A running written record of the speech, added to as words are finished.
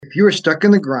If you are stuck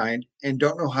in the grind and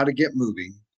don't know how to get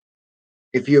moving,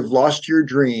 if you have lost your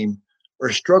dream or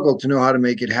struggle to know how to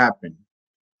make it happen,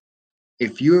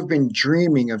 if you have been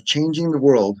dreaming of changing the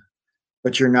world,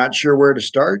 but you're not sure where to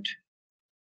start,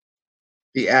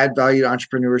 the Add Valued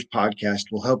Entrepreneurs podcast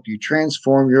will help you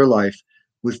transform your life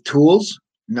with tools,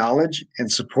 knowledge, and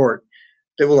support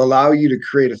that will allow you to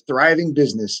create a thriving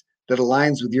business that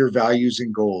aligns with your values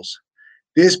and goals.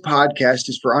 This podcast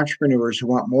is for entrepreneurs who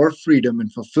want more freedom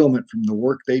and fulfillment from the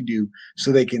work they do so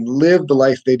they can live the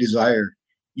life they desire.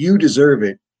 You deserve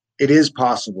it. It is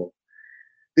possible.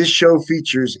 This show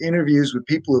features interviews with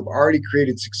people who've already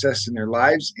created success in their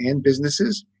lives and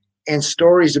businesses, and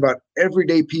stories about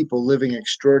everyday people living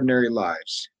extraordinary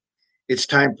lives. It's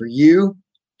time for you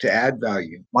to add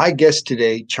value. My guest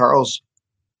today, Charles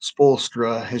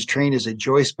Spoelstra, has trained as a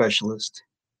joy specialist.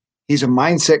 He's a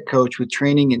mindset coach with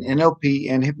training in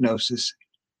NLP and hypnosis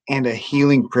and a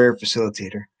healing prayer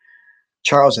facilitator.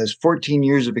 Charles has 14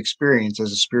 years of experience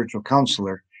as a spiritual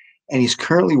counselor, and he's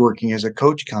currently working as a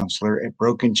coach counselor at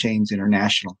Broken Chains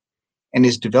International and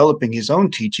is developing his own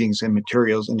teachings and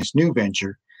materials in his new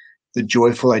venture, the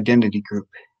Joyful Identity Group.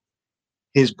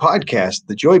 His podcast,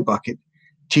 The Joy Bucket,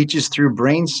 teaches through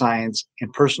brain science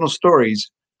and personal stories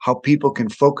how people can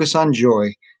focus on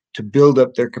joy to build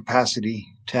up their capacity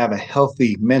to have a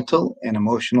healthy mental and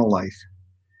emotional life.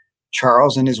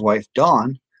 Charles and his wife,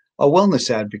 Dawn, a wellness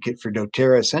advocate for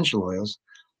doTERRA essential oils,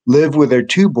 live with their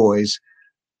two boys,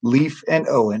 Leaf and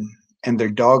Owen, and their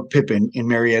dog Pippin in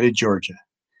Marietta, Georgia.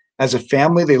 As a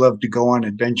family, they love to go on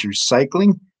adventures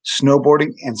cycling,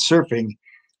 snowboarding, and surfing,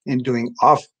 and doing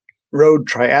off-road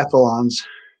triathlons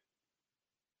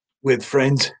with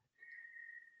friends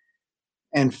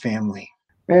and family.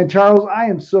 Man, Charles, I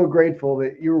am so grateful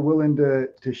that you were willing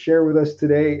to share with us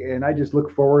today, and I just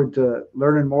look forward to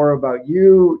learning more about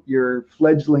you, your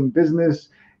fledgling business,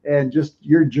 and just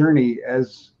your journey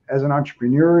as an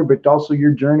entrepreneur, but also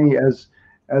your journey as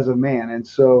a man. And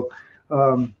so,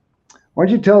 why don't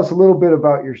you tell us a little bit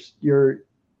about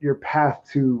your path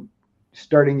to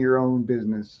starting your own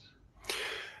business?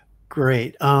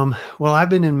 Great. Well, I've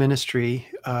been in ministry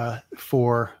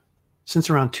since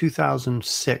around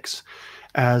 2006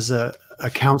 as a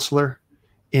counselor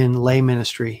in lay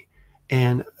ministry,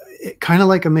 and kind of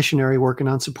like a missionary working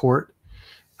on support,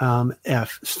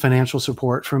 financial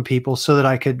support from people so that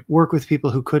I could work with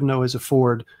people who couldn't always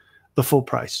afford the full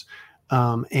price.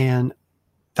 And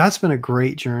that's been a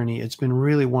great journey. It's been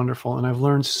really wonderful. And I've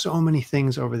learned so many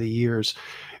things over the years.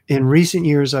 In recent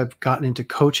years, I've gotten into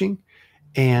coaching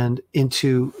and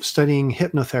into studying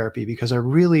hypnotherapy because I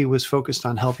really was focused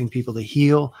on helping people to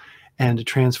heal and to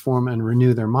transform and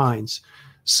renew their minds.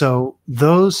 So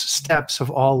those steps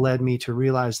have all led me to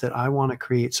realize that I want to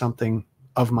create something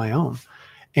of my own.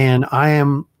 And I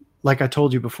am, like I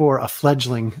told you before, a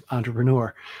fledgling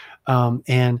entrepreneur.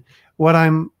 And what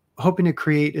I'm hoping to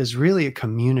create is really a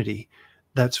community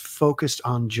that's focused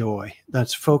on joy,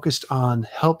 that's focused on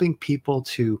helping people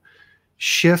to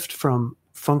shift from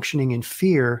functioning in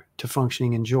fear to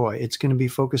functioning in joy. It's going to be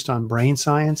focused on brain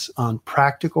science, on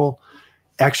practical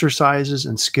exercises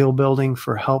and skill building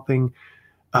for helping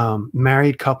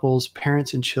married couples,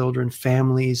 parents and children,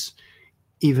 families,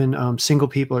 even single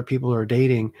people or people who are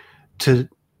dating to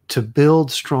build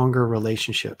stronger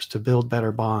relationships, to build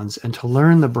better bonds, and to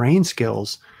learn the brain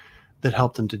skills that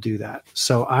help them to do that.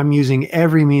 So I'm using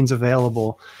every means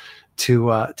available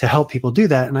to help people do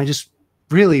that. And I just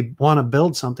really want to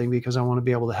build something because I want to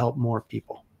be able to help more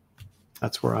people.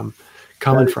 That's where I'm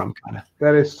coming from. Kind of.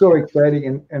 That is so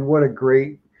exciting. And what a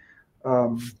great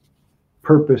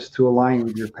purpose to align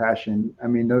with your passion. I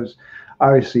mean, those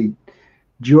obviously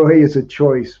joy is a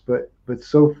choice, but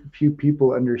so few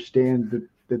people understand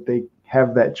that they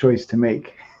have that choice to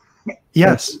make.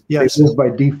 Yes. Yes. They live by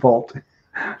default.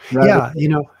 Yeah.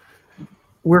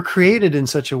 We're created in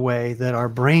such a way that our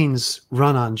brains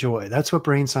run on joy. That's what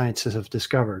brain scientists have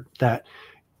discovered, that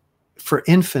for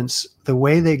infants, the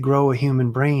way they grow a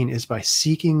human brain is by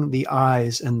seeking the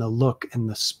eyes and the look and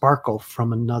the sparkle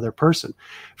from another person,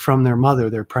 from their mother,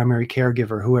 their primary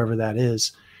caregiver, whoever that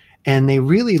is. And they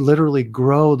really literally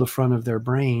grow the front of their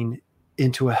brain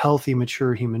into a healthy,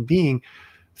 mature human being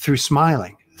through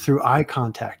smiling, through eye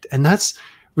contact. And that's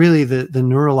really the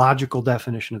neurological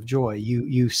definition of joy.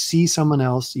 You see someone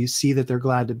else, you see that they're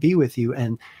glad to be with you,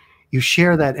 and you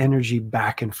share that energy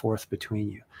back and forth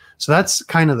between you. So that's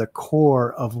kind of the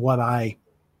core of what I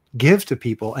give to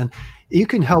people. And you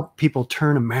can help people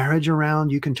turn a marriage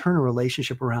around. You can turn a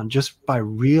relationship around just by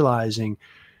realizing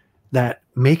that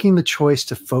making the choice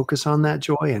to focus on that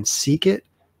joy and seek it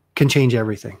can change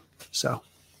everything. So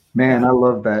Man, I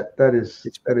love that. That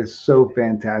is so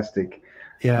fantastic.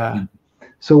 Yeah.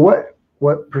 So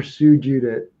what pursued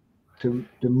you to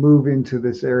move into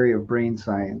this area of brain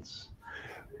science?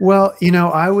 Well,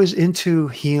 I was into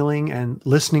healing, and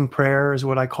listening prayer is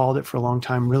what I called it for a long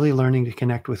time, really learning to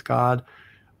connect with God.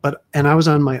 And I was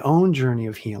on my own journey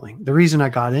of healing. The reason I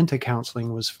got into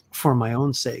counseling was for my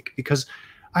own sake, because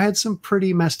I had some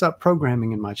pretty messed up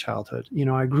programming in my childhood.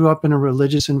 I grew up in a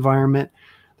religious environment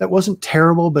that wasn't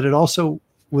terrible, but it also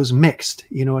was mixed.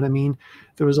 You know what I mean?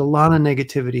 There was a lot of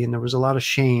negativity, and there was a lot of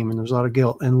shame, and there was a lot of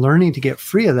guilt. And learning to get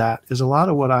free of that is a lot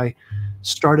of what I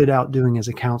started out doing as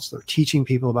a counselor, teaching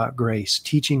people about grace,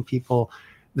 teaching people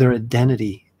their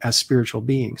identity as spiritual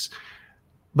beings.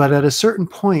 But at a certain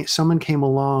point, someone came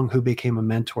along who became a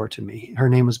mentor to me. Her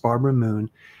name was Barbara Moon,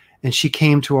 and she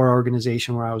came to our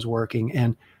organization where I was working.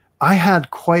 And I had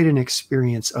quite an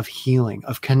experience of healing,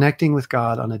 of connecting with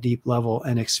God on a deep level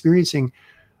and experiencing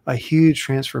a huge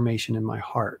transformation in my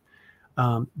heart.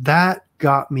 That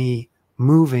got me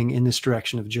moving in this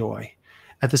direction of joy.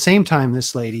 At the same time,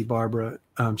 this lady, Barbara,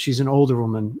 she's an older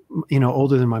woman,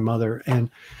 older than my mother. And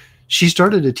she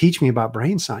started to teach me about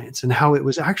brain science and how it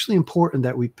was actually important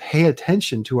that we pay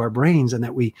attention to our brains and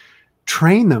that we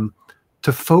train them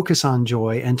to focus on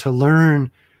joy and to learn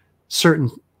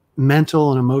certain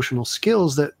mental and emotional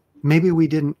skills that maybe we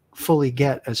didn't fully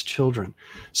get as children.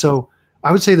 So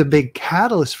I would say the big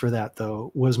catalyst for that,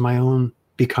 though, was my own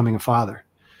becoming a father.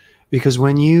 Because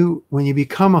when you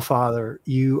become a father,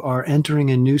 you are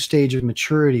entering a new stage of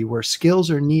maturity where skills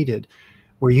are needed,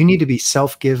 where you need to be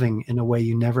self-giving in a way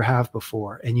you never have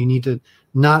before, and you need to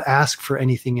not ask for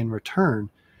anything in return.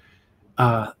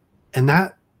 And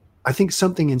that, I think,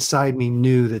 something inside me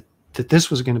knew that this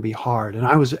was going to be hard, and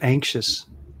I was anxious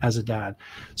as a dad.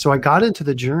 So I got into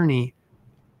the journey.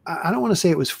 I don't want to say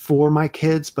it was for my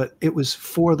kids, but it was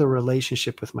for the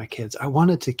relationship with my kids. I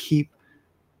wanted to keep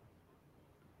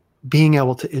being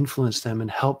able to influence them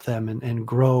and help them and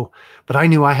grow. But I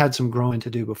knew I had some growing to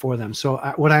do before them. So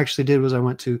what I actually did was I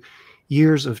went to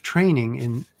years of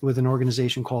training with an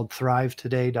organization called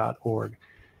thrivetoday.org.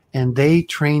 And they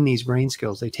train these brain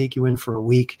skills. They take you in for a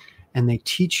week and they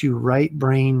teach you right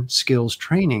brain skills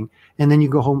training. And then you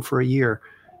go home for a year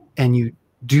and you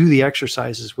do the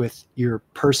exercises with your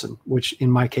person, which in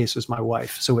my case was my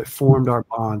wife. So it formed our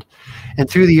bond. And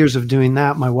through the years of doing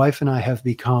that, my wife and I have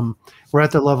we're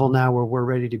at the level now where we're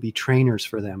ready to be trainers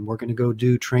for them. We're going to go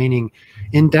do training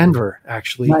in Denver,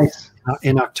 actually. Nice.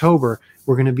 In October.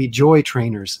 We're going to be joy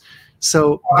trainers.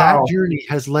 So that journey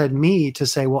has led me to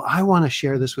say, well, I want to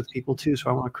share this with people too.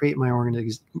 So I want to create my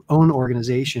own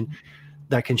organization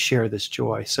that can share this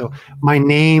joy. So my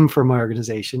name for my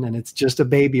organization, and it's just a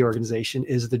baby organization,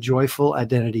 is the Joyful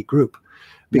Identity Group,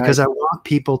 because I want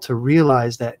people to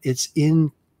realize that it's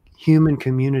in human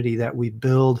community that we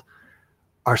build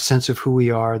our sense of who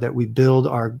we are, that we build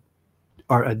our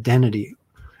identity.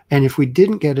 And if we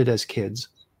didn't get it as kids,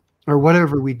 or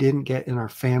whatever we didn't get in our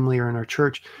family or in our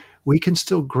church, we can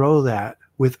still grow that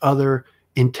with other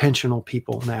intentional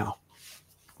people now.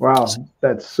 Wow,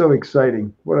 that's so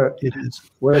exciting. It is.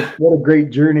 What a great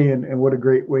journey and what a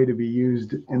great way to be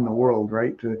used in the world,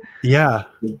 right? To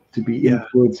be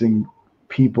influencing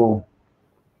people.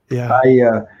 Yeah.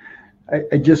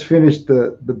 I just finished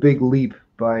the Big Leap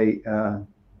by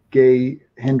Gay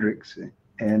Hendricks,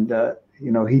 and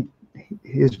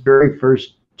his very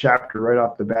first chapter right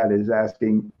off the bat is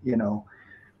asking,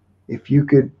 if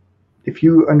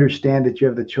you understand that you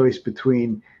have the choice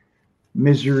between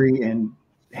misery and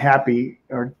happy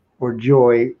or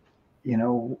joy,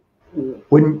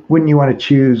 wouldn't you want to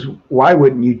choose? Why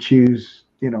wouldn't you choose,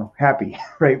 happy,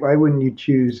 right? Why wouldn't you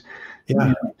choose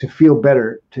to feel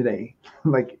better today?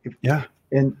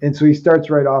 And so he starts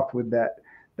right off with that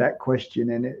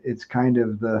question, and it's kind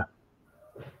of the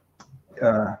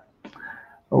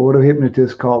what do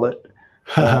hypnotists call it?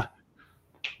 It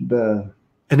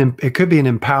could be an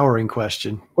empowering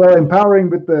question. Well, empowering,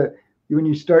 but when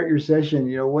you start your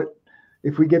session, what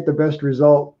if we get the best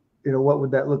result? What would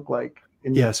that look like?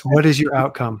 And yes. What is your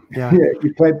outcome? Yeah.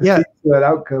 You plant the seeds for that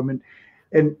outcome,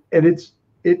 and it's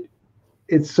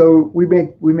so we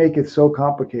make it so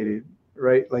complicated,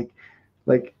 right? Like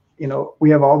we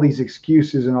have all these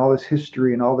excuses and all this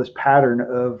history and all this pattern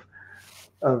of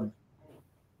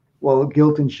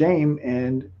guilt and shame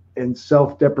and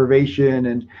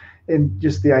self-deprivation and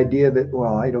just the idea that,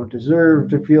 well, I don't deserve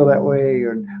to feel that way,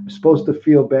 or I'm supposed to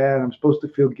feel bad, I'm supposed to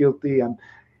feel guilty,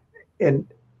 and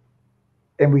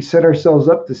we set ourselves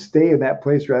up to stay in that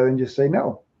place rather than just say,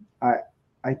 no, I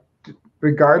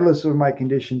regardless of my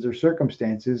conditions or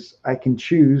circumstances, I can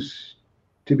choose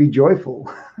to be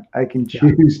joyful. I can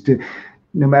choose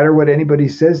no matter what anybody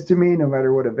says to me, no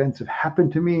matter what events have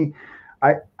happened to me,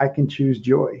 I can choose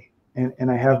joy,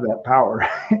 and I have that power.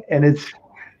 And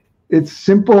it's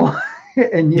simple,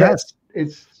 and yet Yes.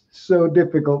 it's so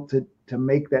difficult to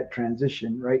make that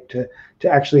transition, right? To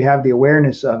actually have the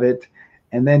awareness of it,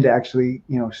 and then to actually,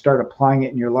 start applying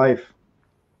it in your life.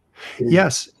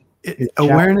 Yes.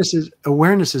 Awareness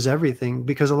is everything,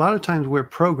 because a lot of times we're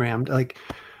programmed. Like,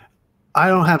 I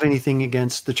don't have anything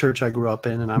against the church I grew up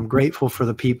in, and I'm grateful for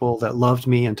the people that loved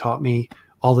me and taught me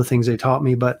all the things they taught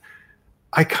me. But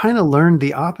I kind of learned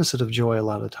the opposite of joy a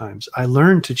lot of times. I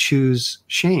learned to choose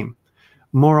shame.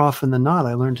 More often than not,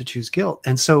 I learned to choose guilt.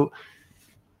 And so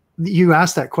you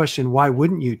asked that question, why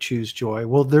wouldn't you choose joy?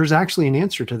 Well, there's actually an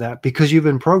answer to that, because you've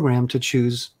been programmed to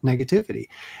choose negativity.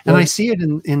 And I see it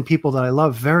in people that I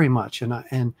love very much.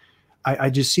 And I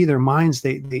just see their minds,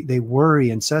 they worry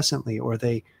incessantly, or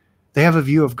they have a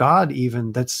view of God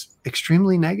even that's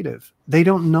extremely negative. They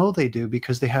don't know they do,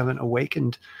 because they haven't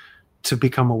awakened to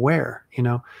become aware,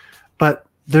 But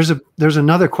there's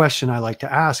another question I like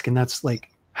to ask, and that's like,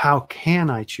 how can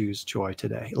I choose joy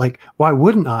today? Like, why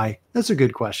wouldn't I? That's a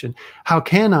good question. How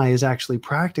can I is actually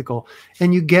practical,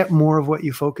 and you get more of what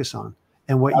you focus on,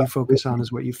 and what you focus on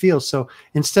is what you feel. So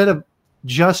instead of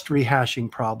just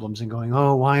rehashing problems and going,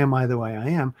 oh, why am I the way I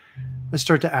am? I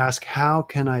start to ask, how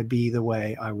can I be the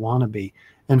way I want to be?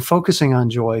 And focusing on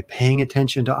joy, paying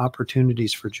attention to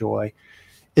opportunities for joy,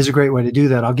 is a great way to do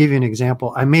that. I'll give you an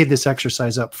example. I made this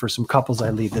exercise up for some couples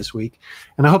I lead this week,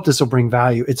 and I hope this will bring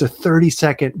value. It's a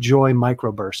 30-second joy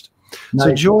microburst. Nice.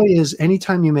 So joy is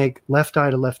anytime you make left eye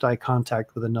to left eye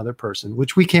contact with another person,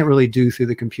 which we can't really do through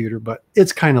the computer, but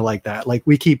it's kind of like that. Like,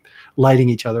 we keep lighting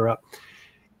each other up.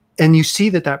 And you see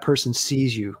that person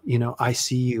sees you, I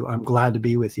see you, I'm glad to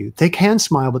be with you. They can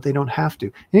smile, but they don't have to.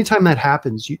 Anytime that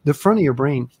happens, the front of your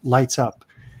brain lights up,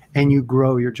 and you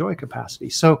grow your joy capacity.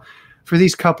 So for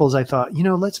these couples, I thought,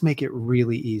 let's make it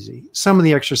really easy. Some of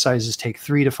the exercises take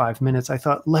 3 to 5 minutes. I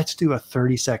thought, let's do a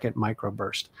 30-second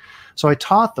microburst. So I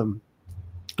taught them,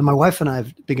 and my wife and I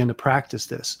have begun to practice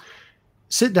this.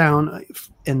 Sit down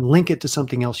and link it to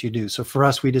something else you do. So for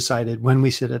us, we decided when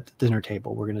we sit at the dinner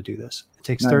table, we're going to do this. It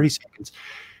takes 30 seconds.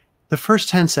 The first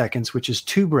 10 seconds, which is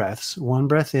 2 breaths, 1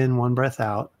 breath in, 1 breath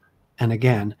out. And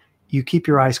again, you keep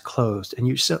your eyes closed, and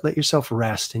you let yourself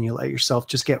rest, and you let yourself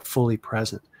just get fully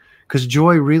present. Because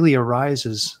joy really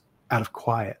arises out of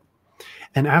quiet.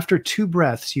 And after 2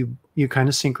 breaths, you kind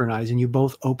of synchronize, and you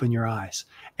both open your eyes,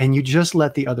 and you just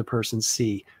let the other person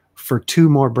see for 2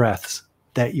 more breaths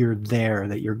that you're there,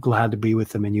 that you're glad to be with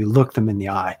them, and you look them in the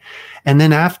eye. And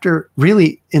then after,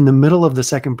 really in the middle of the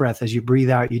second breath, as you breathe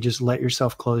out, you just let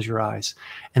yourself close your eyes,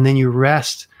 and then you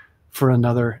rest for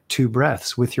another 2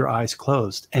 breaths with your eyes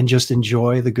closed, and just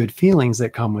enjoy the good feelings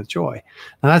that come with joy.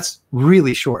 Now, that's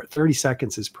really short. 30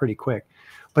 seconds is pretty quick,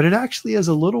 but it actually is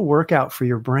a little workout for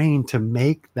your brain to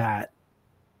make that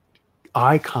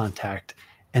eye contact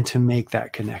and to make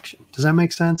that connection. Does that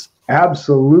make sense?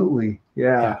 Absolutely.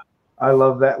 Yeah. I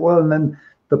love that. Well, and then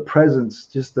the presence,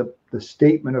 just the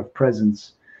statement of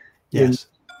presence. Yes.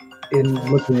 In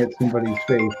looking at somebody's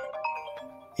face.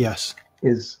 Yes.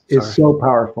 Is so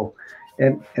powerful.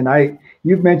 And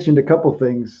you've mentioned a couple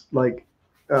things, like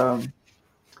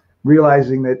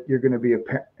realizing that you're going to be a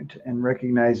parent, and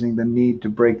recognizing the need to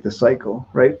break the cycle,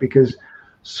 right? Because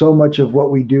so much of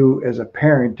what we do as a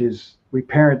parent is we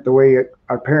parent the way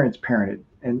our parents parented.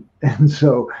 And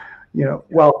so,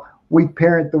 we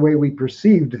parent the way we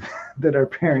perceived that our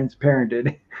parents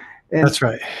parented. And that's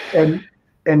right. And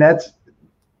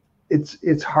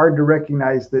it's hard to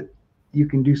recognize that you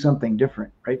can do something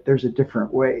different, right? There's a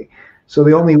different way. So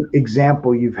the only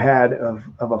example you've had of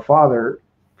a father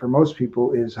for most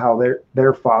people is how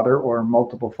their father, or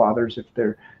multiple fathers, if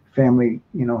their family,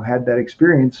 had that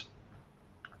experience,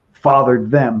 fathered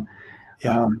them.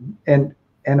 Yeah. And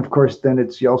of course, then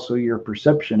it's also your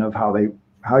perception of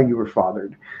how you were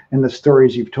fathered, and the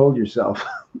stories you've told yourself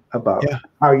about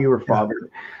how you were fathered.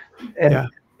 And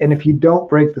if you don't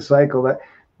break the cycle,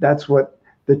 that's what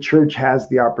the church has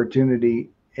the opportunity,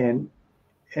 and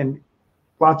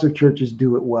lots of churches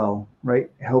do it well,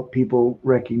 right? Help people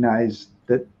recognize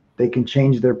that they can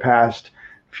change their past,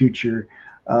 future.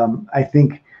 I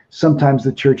think sometimes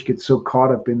the church gets so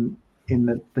caught up in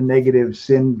the negative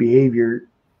sin behavior,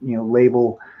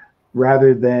 label,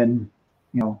 rather than,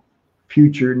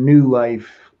 future, new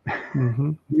life,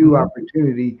 new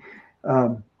opportunity.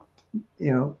 The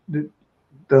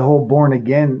whole born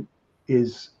again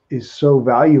is so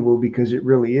valuable, because it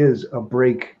really is a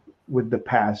break with the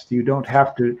past. You don't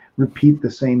have to repeat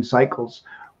the same cycles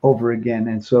over again.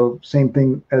 And so same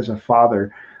thing as a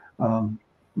father.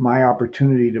 my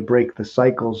opportunity to break the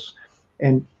cycles.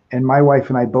 And my wife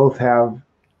and I both had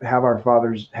our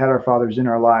fathers in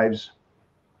our lives,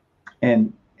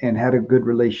 and had a good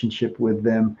relationship with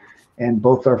them. And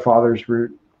both our fathers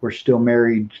were still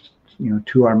married,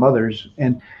 to our mothers.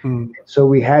 And so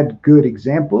we had good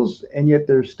examples, and yet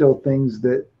there's still things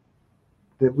that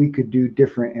we could do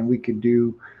different, and we could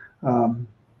do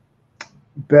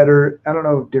better. I don't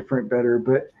know if different, better,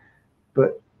 but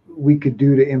we could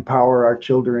do to empower our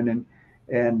children.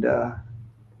 And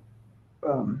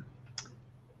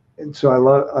so I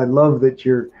love that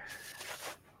you're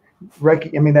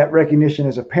that recognition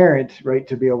as a parent, right?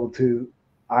 To be able to,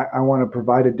 I want to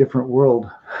provide a different world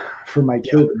for my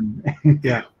children.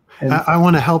 Yeah. And I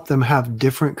want to help them have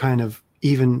different kind of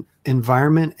even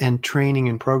environment and training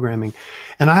and programming.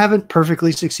 And I haven't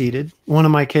perfectly succeeded. One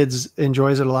of my kids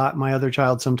enjoys it a lot. My other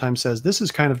child sometimes says, this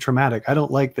is kind of traumatic. I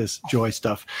don't like this joy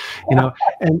stuff,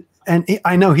 and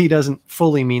I know he doesn't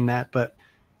fully mean that, but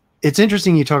it's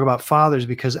interesting you talk about fathers,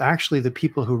 because actually the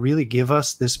people who really give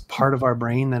us this part of our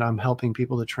brain that I'm helping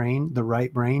people to train, the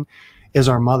right brain, is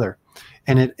our mother.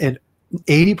 And it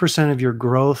 80% of your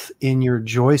growth in your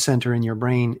joy center in your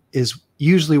brain is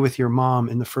usually with your mom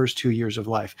in the first 2 years of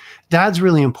life. Dad's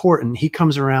really important. He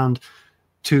comes around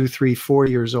 2, 3, 4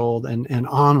 years old and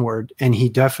onward, and he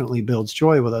definitely builds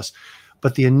joy with us.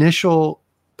 But the initial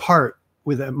part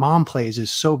with that mom plays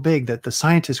is so big that the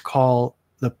scientists call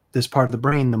this part of the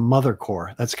brain the mother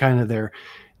core. That's kind of their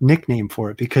nickname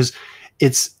for it, because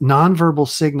it's nonverbal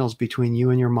signals between you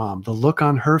and your mom. The look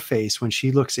on her face when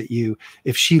she looks at you,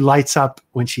 if she lights up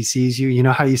when she sees you, you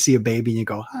know how you see a baby and you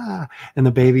go, ah, and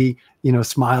the baby,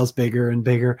 smiles bigger and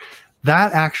bigger.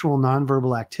 That actual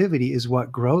nonverbal activity is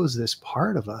what grows this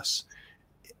part of us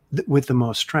with the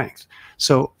most strength.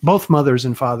 So both mothers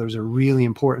and fathers are really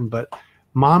important, but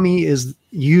mommy is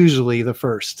usually the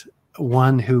first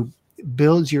one who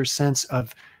builds your sense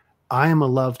of, I am a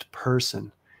loved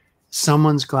person.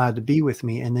 Someone's glad to be with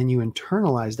me. And then you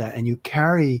internalize that, and you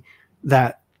carry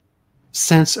that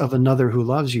sense of another who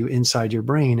loves you inside your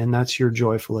brain. And that's your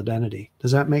joyful identity.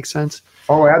 Does that make sense?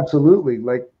 Oh, absolutely.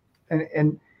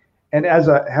 And as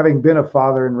having been a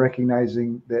father and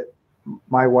recognizing that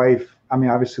my wife,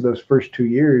 obviously those first 2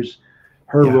 years,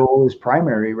 her role is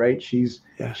primary, right? She's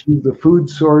the food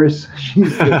source.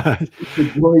 She's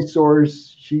the joy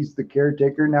source. She's the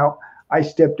caretaker. Now, I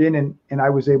stepped in and I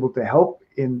was able to help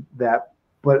in that,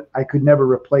 but I could never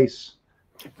replace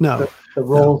the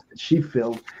roles that she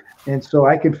filled. And so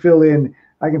I can fill in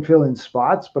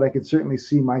spots, but I could certainly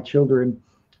see my children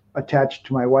attached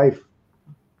to my wife,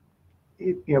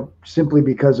 simply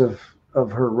because of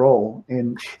her role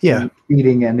in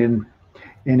feeding and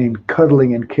in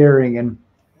cuddling and caring. And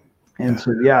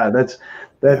so, that's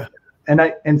that.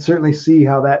 Yeah. And certainly see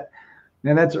how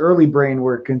that's early brain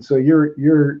work. And so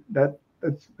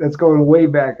that's going way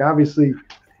back, obviously.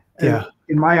 Yeah.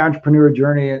 In my entrepreneur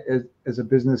journey as a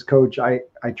business coach, I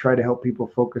try to help people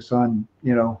focus on,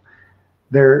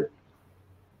 their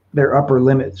upper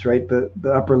limits, right?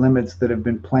 The upper limits that have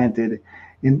been planted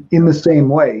in the same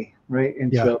way, right?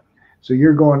 And so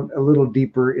you're going a little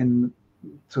deeper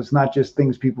so it's not just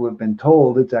things people have been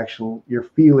told, it's actual your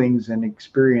feelings and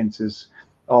experiences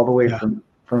all the way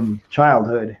from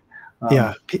childhood.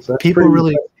 So people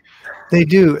really, they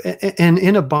do. And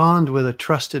in a bond with a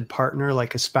trusted partner,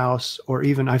 like a spouse, or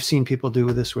even I've seen people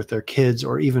do this with their kids,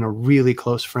 or even a really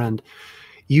close friend,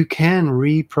 you can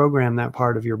reprogram that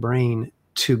part of your brain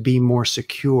to be more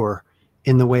secure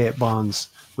in the way it bonds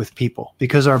with people,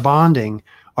 because our bonding,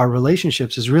 our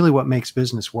relationships is really what makes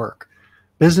business work.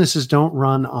 Businesses don't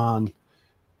run on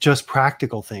just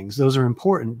practical things. Those are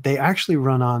important. They actually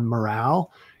run on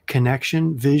morale,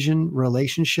 connection, vision,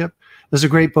 relationship. There's a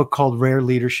great book called Rare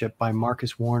Leadership by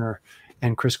Marcus Warner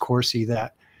and Chris Corsi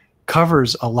that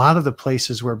covers a lot of the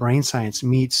places where brain science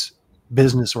meets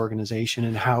business organization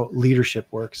and how leadership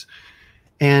works.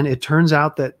 And it turns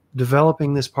out that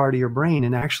developing this part of your brain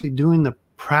and actually doing the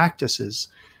practices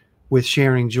with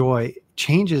sharing joy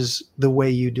changes the way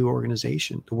you do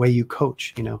organization, the way you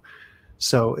coach,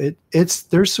 So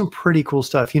there's some pretty cool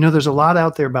stuff. There's a lot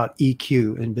out there about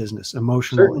EQ in business,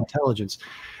 emotional intelligence.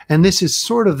 And this is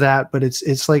sort of that, but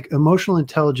it's like emotional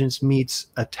intelligence meets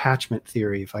attachment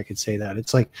theory, if I could say that.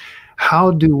 It's like,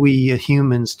 how do we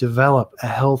humans develop a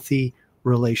healthy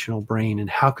relational brain, and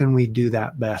how can we do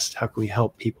that best? How can we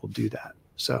help people do that?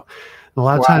 So a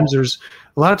lot of times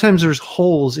there's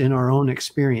holes in our own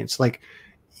experience. Like,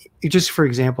 just for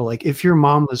example, like if your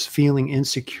mom was feeling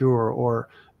insecure or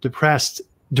depressed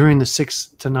during the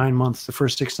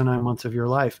first 6 to 9 months of your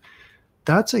life,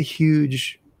 that's a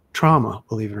huge trauma,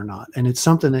 believe it or not. And it's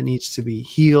something that needs to be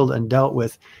healed and dealt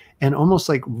with and almost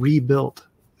like rebuilt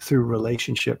through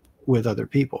relationship with other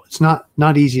people. It's not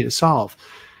easy to solve,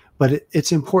 but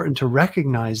it's important to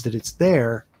recognize that it's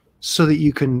there so that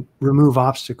you can remove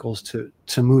obstacles to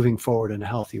moving forward in a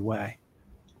healthy way.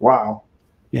 Wow.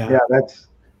 Yeah. Yeah,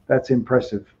 that's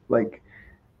impressive. Like,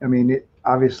 I mean,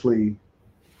 obviously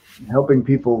helping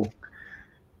people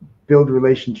build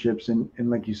relationships and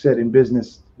like you said, in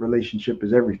business, relationship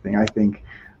is everything. I think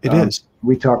it is.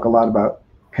 We talk a lot about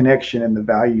connection and the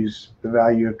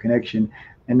value of connection.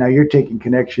 And now you're taking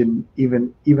connection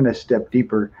even a step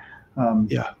deeper.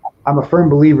 Yeah. I'm a firm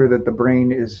believer that the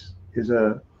brain is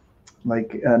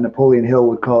like Napoleon Hill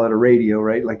would call it a radio,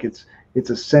 right? Like it's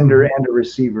a sender and a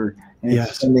receiver, and Yes.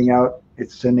 it's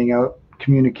sending out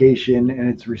communication, and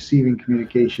it's receiving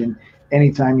communication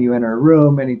anytime you enter a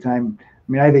room, anytime.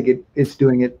 I mean, I think it's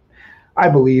doing it, I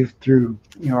believe, through,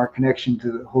 our connection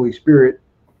to the Holy Spirit.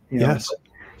 Yes.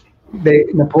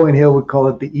 Napoleon Hill would call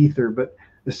it the ether, but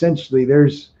essentially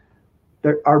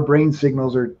our brain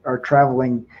signals are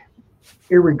traveling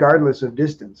irregardless of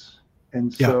distance.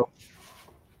 And so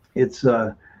it's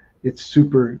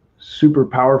super, super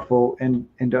powerful, and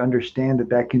to understand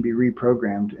that can be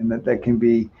reprogrammed, and that can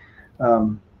be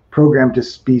programmed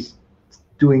to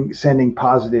be sending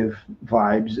positive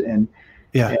vibes and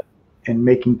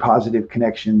making positive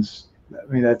connections.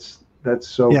 I mean, that's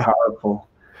so powerful.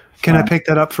 Can I pick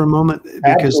that up for a moment?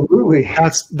 Because absolutely.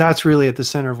 That's really at the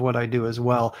center of what I do as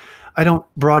well. I don't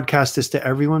broadcast this to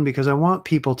everyone because I want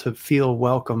people to feel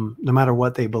welcome no matter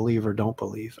what they believe or don't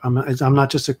believe. I'm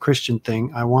not just a Christian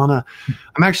thing. I'm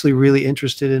actually really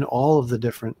interested in all of the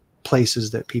different places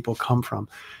that people come from.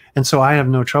 And so I have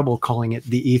no trouble calling it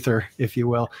the ether, if you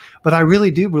will. But I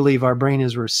really do believe our brain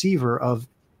is a receiver of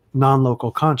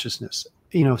non-local consciousness.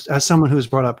 As someone who's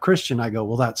brought up Christian, I go,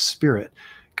 well, that's spirit,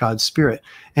 God's spirit.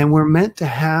 And we're meant to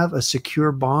have a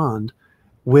secure bond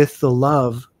with the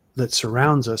love that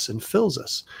surrounds us and fills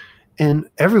us. And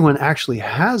everyone actually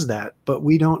has that, but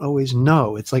we don't always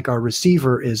know. It's like our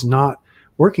receiver is not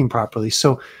working properly.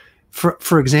 So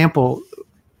for example,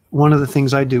 one of the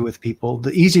things I do with people,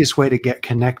 the easiest way to get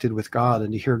connected with God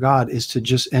and to hear God is to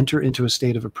just enter into a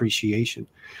state of appreciation.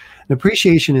 And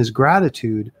appreciation is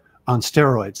gratitude on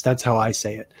steroids. That's how I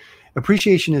say it.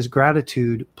 Appreciation is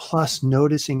gratitude plus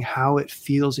noticing how it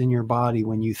feels in your body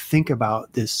when you think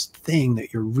about this thing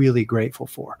that you're really grateful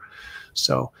for.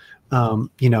 So,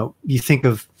 you think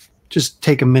of, just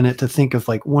take a minute to think of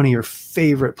like one of your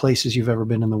favorite places you've ever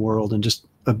been in the world and just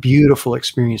a beautiful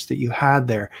experience that you had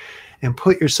there, and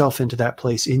put yourself into that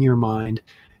place in your mind,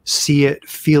 see it,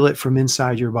 feel it from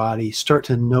inside your body, start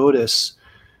to notice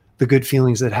the good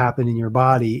feelings that happen in your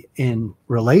body in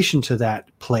relation to that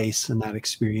place and that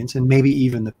experience, and maybe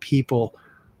even the people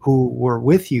who were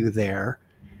with you there.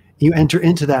 You enter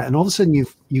into that, and all of a sudden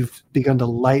you've begun to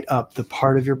light up the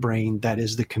part of your brain that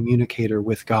is the communicator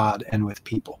with God and with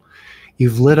people.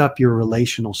 You've lit up your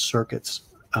relational circuits,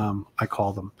 I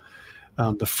call them,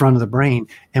 the front of the brain.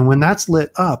 And when that's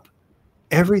lit up,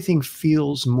 everything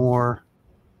feels more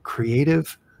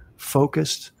creative,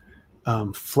 focused,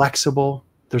 flexible.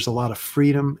 There's a lot of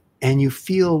freedom, and you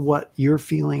feel what you're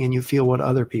feeling, and you feel what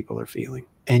other people are feeling.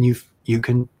 And you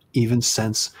can even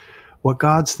sense what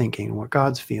God's thinking, what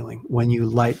God's feeling when you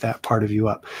light that part of you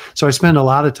up. So I spend a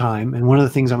lot of time, and one of the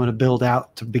things I'm going to build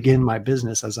out to begin my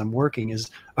business as I'm working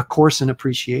is a course in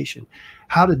appreciation,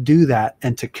 how to do that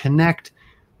and to connect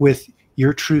with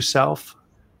your true self,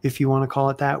 if you want to call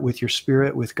it that, with your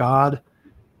spirit, with God.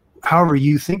 However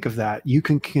you think of that, you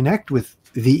can connect with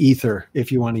the ether,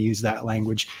 if you want to use that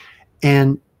language,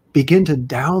 and begin to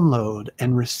download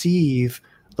and receive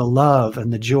the love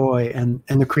and the joy and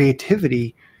the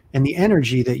creativity and the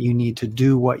energy that you need to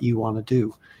do what you want to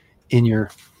do in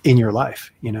your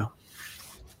life,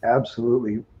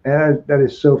 Absolutely. And that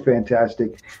is so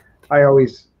fantastic.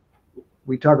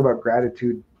 We talk about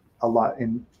gratitude a lot,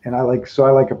 and I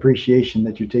like appreciation,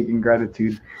 that you're taking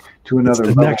gratitude to another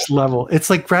level. Next level. It's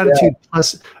like gratitude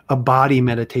plus a body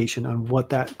meditation on what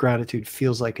that gratitude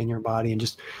feels like in your body, and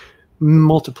just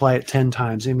multiply it 10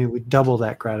 times. I mean, we double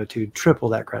that gratitude, triple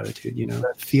that gratitude,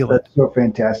 feel it. That's so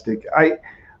fantastic.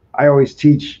 I always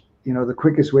teach, the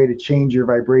quickest way to change your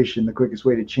vibration, the quickest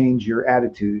way to change your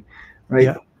attitude,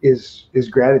 right, is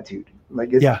gratitude. Like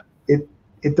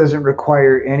it doesn't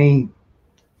require any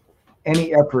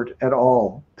effort at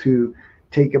all to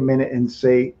take a minute and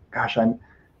say, gosh,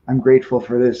 I'm grateful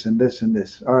for this and this and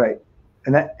this. All right.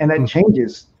 And that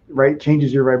changes, right?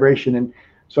 Changes your vibration. And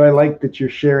so I like that you're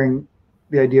sharing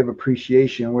the idea of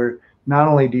appreciation, where not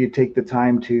only do you take the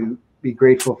time to be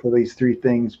grateful for these three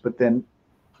things, but then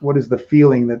what is the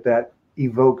feeling that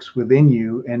evokes within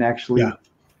you, and actually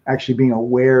being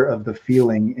aware of the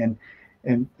feeling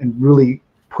and really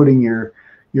putting your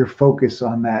focus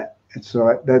on that. And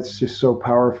so that's just so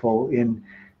powerful in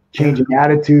changing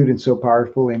attitude, and so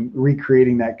powerful in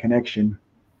recreating that connection.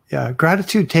 Yeah,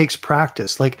 gratitude takes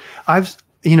practice. Like I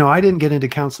didn't get into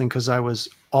counseling because I was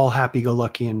all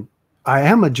happy-go-lucky, and I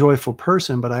am a joyful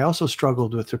person, but I also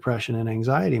struggled with depression and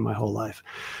anxiety my whole life.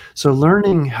 So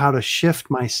learning how to shift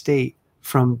my state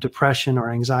from depression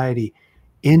or anxiety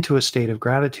into a state of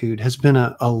gratitude has been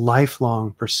a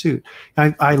lifelong pursuit.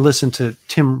 I listened to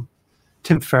Tim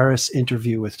Ferriss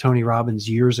interview with Tony Robbins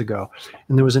years ago,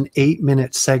 and there was an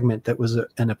 8-minute segment that was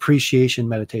an appreciation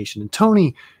meditation. And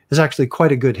Tony is actually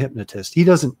quite a good hypnotist. He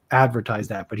doesn't advertise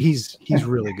that, but he's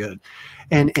really good.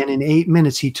 And in 8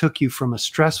 minutes, he took you from a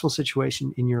stressful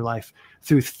situation in your life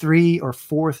through 3 or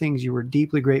 4 things you were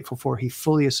deeply grateful for. He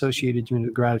fully associated you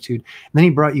into gratitude. And then he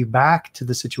brought you back to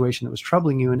the situation that was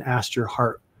troubling you and asked your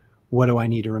heart, what do I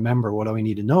need to remember? What do I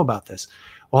need to know about this?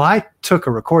 Well, I took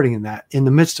a recording in that in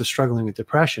the midst of struggling with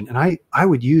depression, and I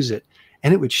would use it,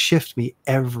 and it would shift me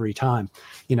every time.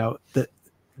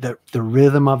 The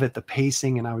rhythm of it, the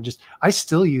pacing, and I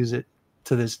still use it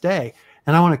to this day.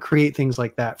 And I want to create things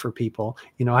like that for people.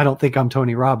 I don't think I'm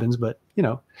Tony Robbins, but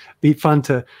be fun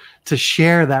to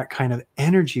share that kind of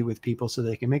energy with people so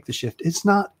they can make the shift. It's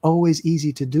not always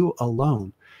easy to do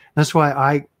alone. That's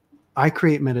why I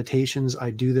create meditations.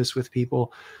 I do this with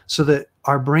people so that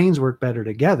our brains work better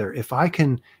together. If I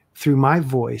can, through my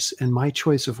voice and my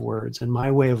choice of words and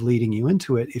my way of leading you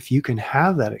into it, if you can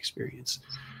have that experience,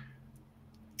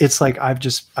 it's like I've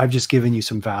just given you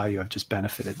some value. I've just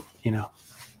benefited,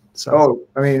 So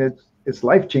I mean, it's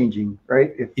life-changing,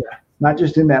 right? Not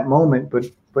just in that moment,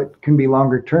 but can be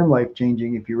longer term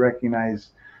life-changing if you recognize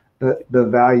the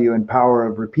value and power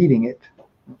of repeating it.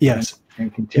 Yes.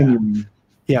 And continuing.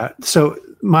 Yeah. So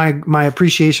my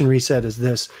appreciation reset is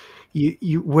this.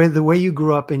 The way you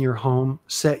grew up in your home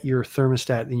set your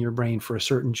thermostat in your brain for a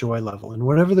certain joy level. And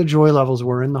whatever the joy levels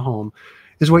were in the home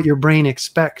is what your brain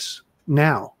expects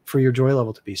now for your joy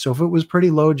level to be. So if it was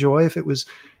pretty low joy, if it was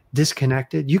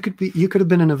disconnected, you could have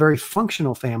been in a very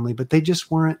functional family, but they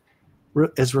just weren't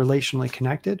as relationally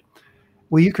connected.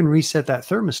 Well, you can reset that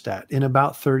thermostat in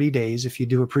about 30 days. If you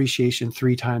do appreciation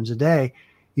 3 times a day,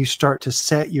 you start to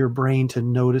set your brain to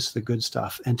notice the good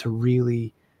stuff and to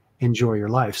really enjoy your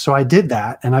life. So I did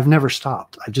that, and I've never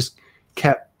stopped. I just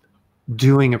kept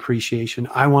doing appreciation.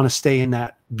 I want to stay in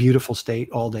that beautiful state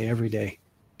all day, every day.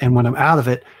 And when I'm out of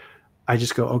it, I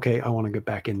just go, okay, I want to get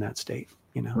back in that state,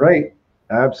 Right.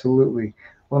 Absolutely.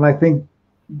 Well, and I think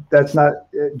that's not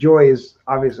joy is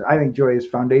obviously, I think joy is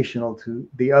foundational to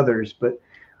the others, but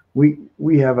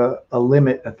we have a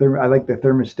limit, I like the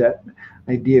thermostat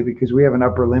idea, because we have an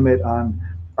upper limit on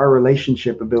our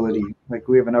relationship ability. Like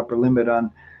we have an upper limit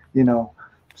on,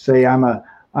 say I'm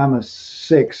a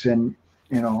 6 and,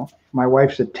 my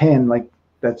wife's a 10, like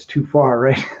that's too far,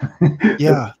 right?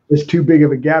 Yeah. There's too big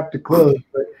of a gap to close,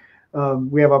 but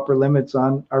we have upper limits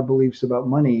on our beliefs about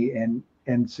money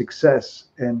and success,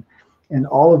 and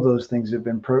all of those things have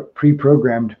been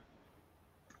pre-programmed.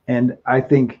 And I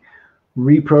think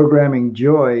reprogramming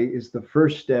joy is the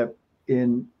first step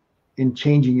in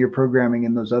changing your programming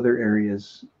in those other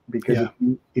areas, because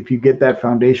if you get that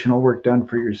foundational work done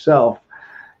for yourself,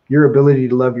 your ability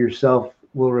to love yourself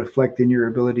will reflect in your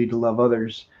ability to love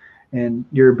others, and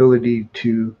your ability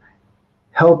to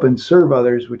help and serve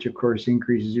others, which of course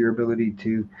increases your ability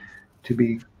to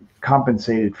be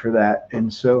compensated for that.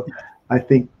 And so I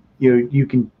think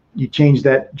you change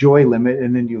that joy limit,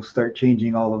 and then you'll start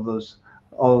changing all of those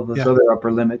other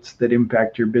upper limits that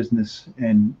impact your business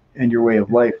and your way of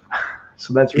life.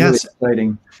 So that's really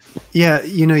exciting. Yeah.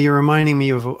 You're reminding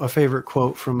me of a favorite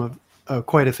quote from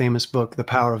quite a famous book, The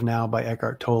Power of Now by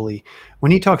Eckhart Tolle.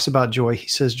 When he talks about joy, he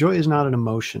says, joy is not an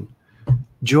emotion.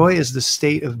 Joy is the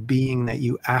state of being that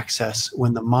you access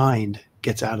when the mind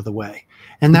gets out of the way.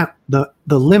 And that the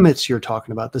limits you're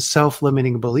talking about, the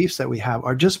self-limiting beliefs that we have,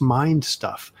 are just mind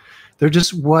stuff. They're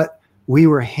just what we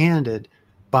were handed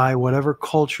by whatever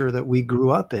culture that we grew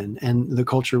up in and the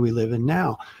culture we live in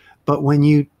now. But when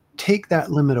you take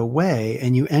that limit away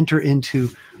and you enter into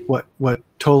what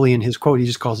Tolle in his quote, he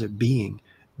just calls it being.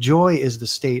 Joy is the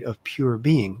state of pure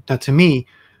being. Now, to me,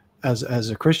 as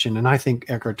a Christian, and I think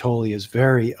Eckhart Tolle is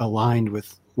very aligned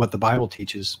with what the Bible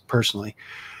teaches personally.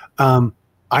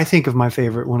 I think of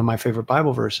one of my favorite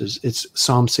Bible verses. It's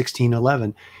Psalm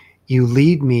 16:11. You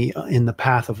lead me in the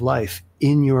path of life.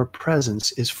 In your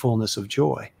presence is fullness of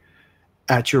joy.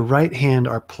 at your right hand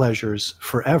are pleasures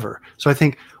forever. So I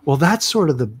think, well, that's sort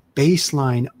of the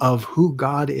baseline of who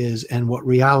God is and what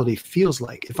reality feels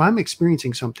like. If I'm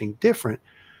experiencing something different,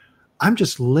 I'm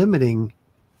just limiting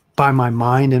by my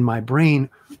mind and my brain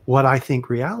what I think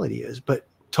reality is. But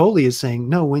Tolle is saying,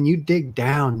 no, when you dig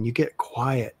down and you get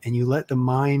quiet and you let the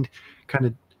mind kind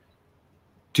of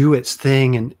do its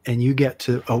thing and you get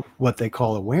to what they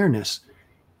call awareness,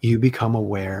 you become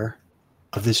aware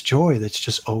of this joy that's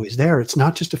just always there. It's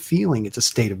not just a feeling, it's a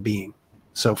state of being.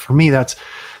 So for me, that's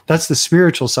the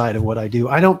spiritual side of what I do.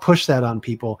 I don't push that on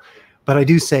people, but I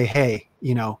do say, hey,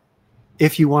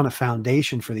 if you want a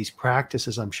foundation for these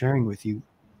practices I'm sharing with you,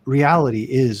 reality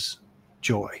is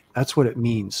joy. That's what it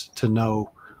means to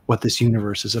know what this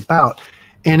universe is about.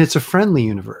 And it's a friendly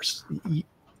universe.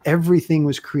 Everything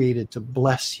was created to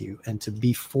bless you and to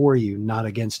be for you, not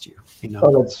against you.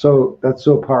 Oh, that's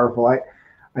so powerful.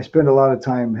 I spend a lot of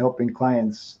time helping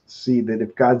clients see that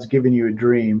if God's given you a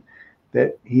dream,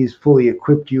 that He's fully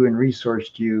equipped you and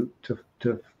resourced you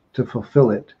to fulfill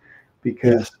it,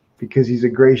 because He's a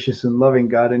gracious and loving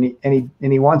God, and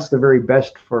He wants the very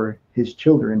best for His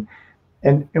children.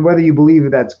 And whether you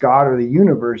believe that's God or the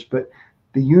universe, but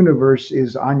the universe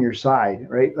is on your side,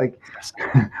 right? Like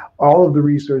all of the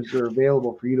resources are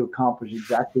available for you to accomplish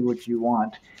exactly what you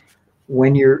want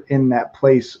when you're in that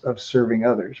place of serving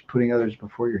others, putting others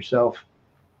before yourself.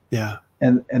 Yeah.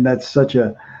 And that's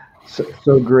so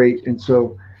great. And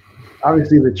so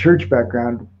obviously the church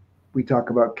background, we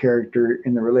talk about character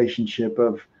in the relationship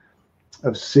of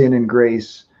sin and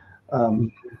grace.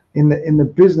 In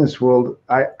the business world,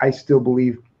 I still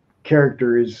believe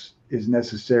character is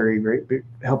necessary, right?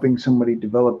 Helping somebody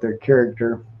develop their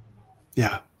character.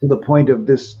 Yeah. To the point of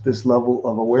this level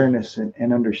of awareness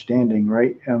and understanding,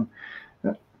 right?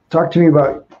 Talk to me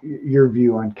about your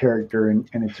view on character and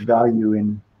its value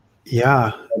in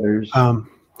others.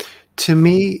 To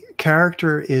me,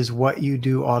 character is what you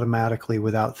do automatically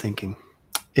without thinking.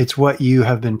 It's what you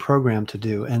have been programmed to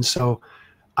do. And so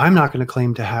I'm not going to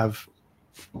claim to have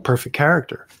perfect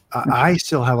character. I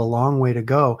still have a long way to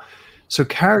go. So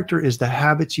character is the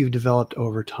habits you've developed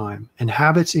over time, and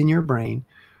habits in your brain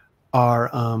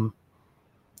are,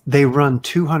 they run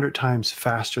 200 times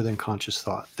faster than conscious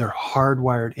thought. They're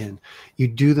hardwired in. You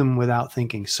do them without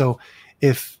thinking. So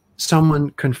if someone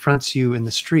confronts you in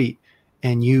the street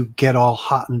and you get all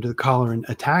hot under the collar and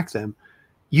attack them,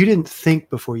 you didn't think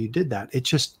before you did that. It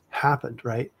just happened,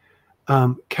 right?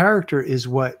 Character is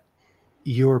what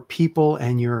your people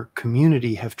and your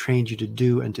community have trained you to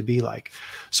do and to be like.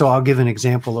 So I'll give an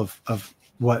example of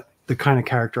what the kind of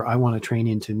character I want to train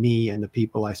into me and the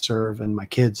people I serve and my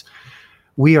kids.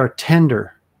 We are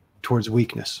tender towards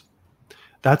weakness.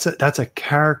 That's a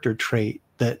character trait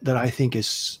that I think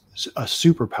is a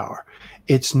superpower.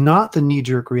 It's not the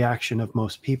knee-jerk reaction of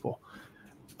most people.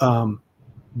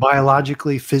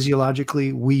 Biologically,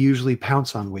 physiologically, we usually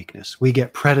pounce on weakness. We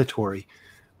get predatory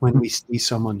when we see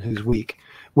someone who's weak,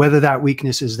 whether that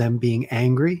weakness is them being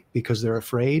angry because they're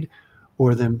afraid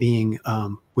or them being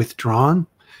withdrawn.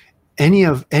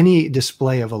 Any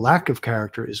display of a lack of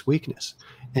character is weakness.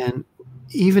 And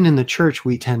even in the church,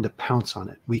 we tend to pounce on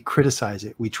it. We criticize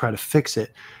it. We try to fix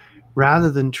it rather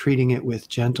than treating it with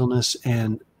gentleness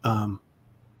and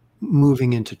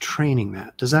moving into training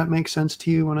that. Does that make sense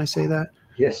to you when I say that?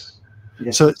 Yes.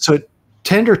 So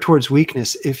tender towards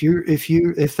weakness,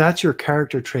 if that's your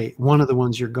character trait, one of the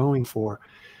ones you're going for,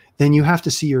 then you have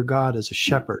to see your God as a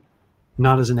shepherd,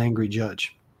 not as an angry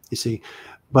judge, you see.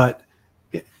 But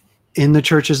in the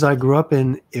churches I grew up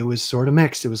in, it was sort of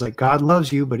mixed. It was like, God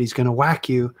loves you, but He's going to whack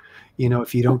you,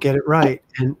 if you don't get it right.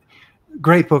 And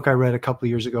great book I read a couple of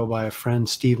years ago by a friend,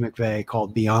 Steve McVeigh,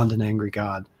 called Beyond an Angry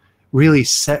God, really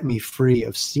set me free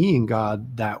of seeing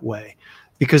God that way.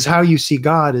 Because how you see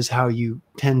God is how you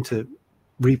tend to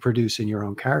reproduce in your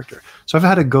own character. So I've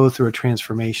had to go through a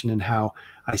transformation in how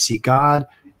I see God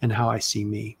and how I see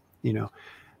me.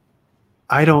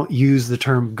 I don't use the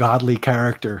term godly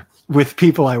character with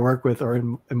people I work with or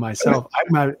in myself.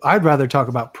 I'd rather talk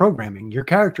about programming. Your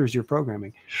character is your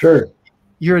programming. Sure.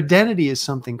 Your identity is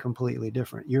something completely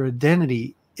different. Your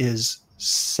identity is,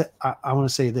 I want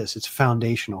to say this, it's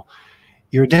foundational.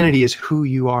 Your identity is who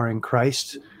you are in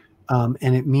Christ. And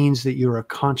it means that you're a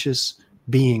conscious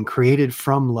being created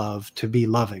from love to be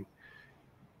loving.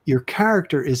 Your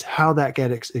character is how that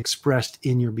gets expressed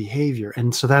in your behavior.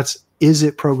 And so is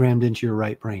it programmed into your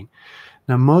right brain?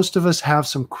 Now, most of us have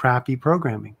some crappy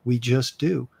programming. We just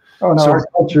do. Oh no,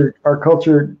 our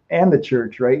culture and the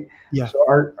church, right? Yeah. So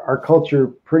our culture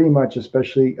pretty much,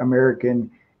 especially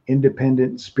American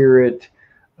independent spirit,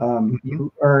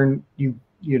 you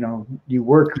you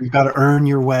work, You got to earn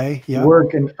your way. Yeah.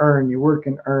 work and earn, you work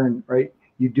and earn, right?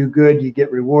 You do good, you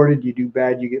get rewarded. You do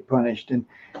bad, you get punished. And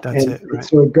That's it. Right.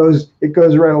 so it goes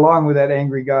right along with that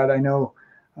angry God. I know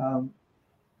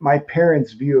my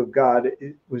parents' view of God,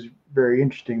 it was very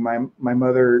interesting. My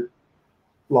mother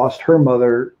lost her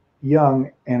mother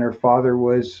young, and her father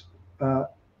was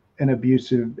an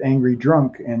abusive, angry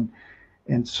drunk.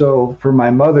 And so for my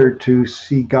mother to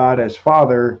see God as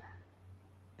father,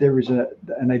 there was an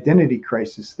identity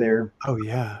crisis there. Oh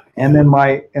yeah. And then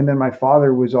my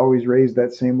father was always raised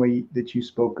that same way that you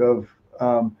spoke of.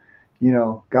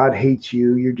 God hates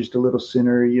you. You're just a little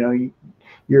sinner.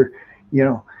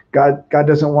 God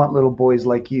doesn't want little boys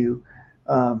like you.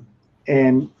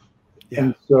 And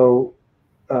so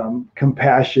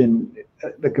compassion,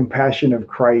 the compassion of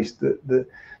Christ, the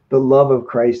love of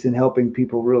Christ, and helping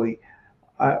people really.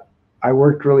 I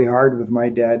worked really hard with my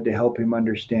dad to help him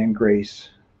understand grace.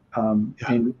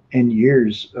 And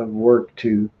years of work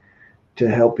to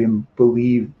help him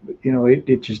believe,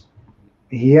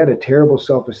 he had a terrible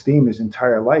self-esteem his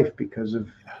entire life because of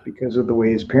the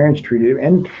way his parents treated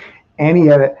him. And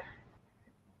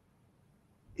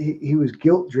he was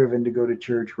guilt driven to go to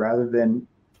church rather than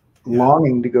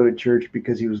longing to go to church,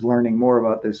 because he was learning more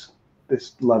about this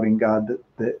loving God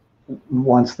that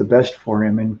wants the best for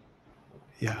him. And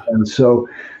so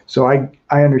I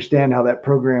understand how that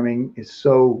programming is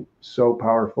so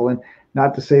powerful. And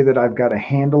not to say that I've got a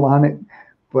handle on it,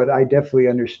 but I definitely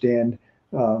understand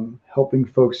helping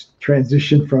folks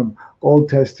transition from Old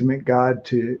Testament God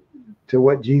to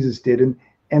what Jesus did.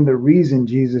 And the reason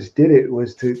Jesus did it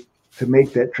was to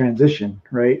make that transition,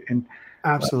 right? And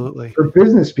absolutely, for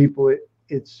business people,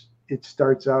 it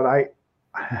starts out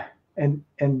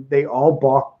and they all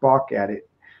balk at it.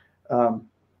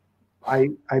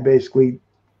 I basically,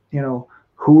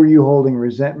 who are you holding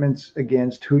resentments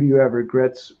against? Who do you have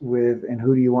regrets with? And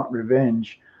who do you want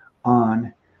revenge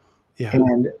on? Yeah.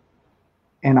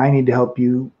 And I need to help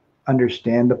you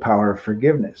understand the power of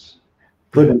forgiveness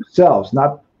for themselves,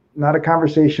 not a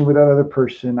conversation with that other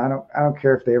person. I don't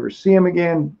care if they ever see him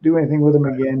again, do anything with him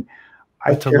again.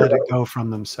 To let it go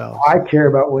from themselves. I care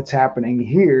about what's happening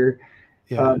here.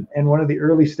 Yeah. And one of the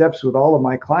early steps with all of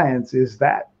my clients is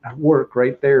that work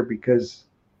right there, because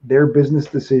their business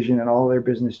decision and all their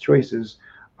business choices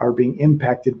are being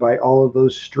impacted by all of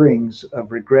those strings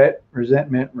of regret,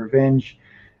 resentment, revenge,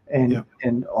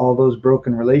 and all those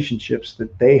broken relationships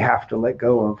that they have to let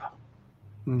go of.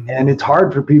 Mm-hmm. And it's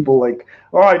hard for people like,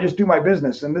 oh, I just do my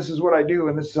business and this is what I do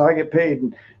and this is how I get paid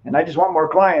and I just want more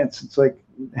clients. It's like,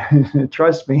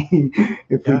 trust me,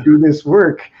 if we do this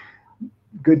work,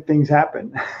 good things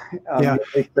happen. You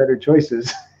make better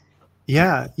choices.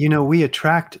 Yeah. We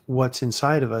attract what's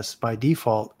inside of us by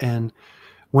default. And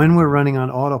when we're running on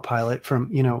autopilot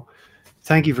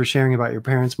thank you for sharing about your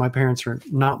parents. My parents are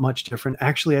not much different.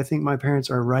 Actually, I think my parents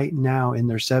are right now in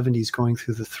their 70s going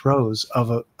through the throes of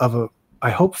a I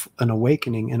hope an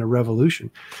awakening and a revolution.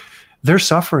 They're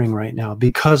suffering right now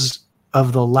because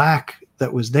of the lack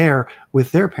that was there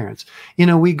with their parents.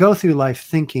 We go through life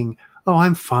thinking, oh,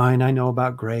 I'm fine. I know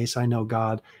about grace. I know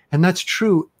God. And that's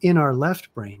true in our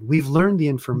left brain. We've learned the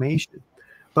information,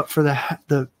 but for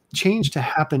the change to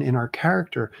happen in our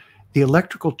character, the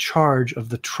electrical charge of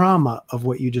the trauma of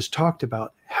what you just talked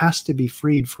about has to be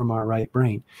freed from our right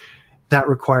brain. That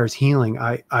requires healing.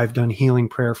 I've done healing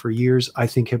prayer for years. I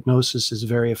think hypnosis is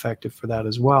very effective for that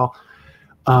as well.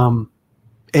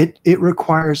 It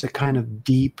requires a kind of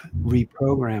deep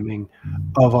reprogramming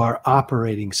of our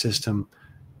operating system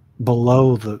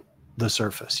below the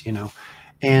surface,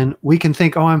 and we can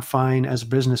think, oh, I'm fine as a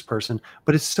business person,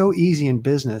 but it's so easy in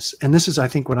business. And this is, I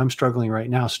think, what I'm struggling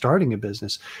right now, starting a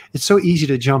business. It's so easy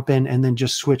to jump in and then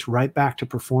just switch right back to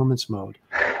performance mode.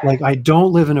 Like, I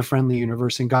don't live in a friendly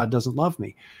universe and God doesn't love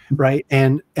me. Right.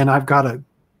 And I've got to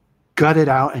gut it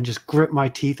out and just grit my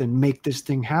teeth and make this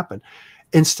thing happen.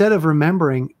 Instead of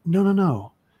remembering,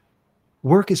 no,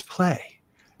 work is play.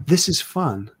 This is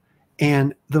fun.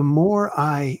 And the more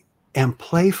I am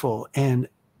playful and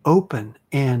open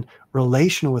and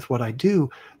relational with what I do,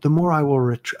 the more I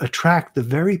will attract the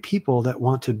very people that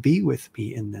want to be with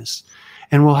me in this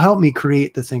and will help me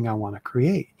create the thing I want to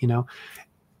create,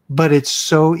 But it's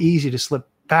so easy to slip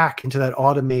back into that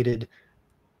automated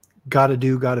gotta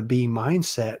do, gotta be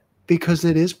mindset, because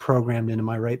it is programmed into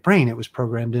my right brain. It was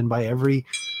programmed in by every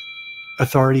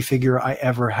authority figure I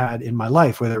ever had in my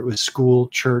life, whether it was school,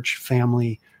 church,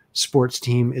 family, sports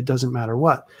team, it doesn't matter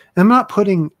what. And I'm not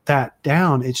putting that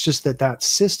down. It's just that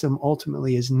system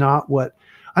ultimately is not what,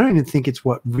 I don't even think it's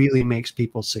what really makes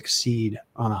people succeed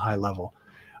on a high level.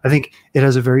 I think it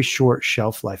has a very short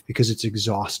shelf life because it's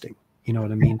exhausting. You know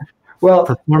what I mean? Well,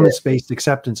 Performance-based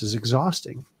acceptance is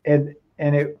exhausting. and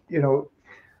it,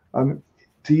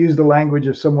 to use the language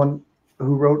of someone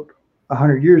who wrote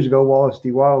 100 years ago, Wallace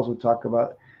D. Wattles would talk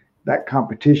about that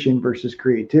competition versus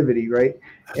creativity, right?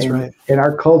 That's right. And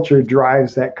our culture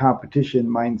drives that competition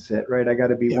mindset, right? I got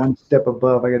to be one step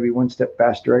above. I got to be one step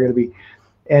faster. I got to be,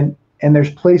 and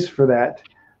there's place for that,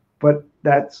 but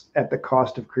that's at the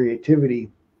cost of creativity.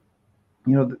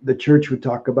 The church would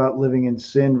talk about living in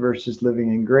sin versus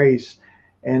living in grace.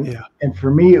 And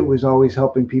for me, it was always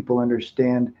helping people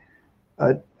understand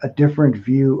a different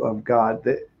view of God,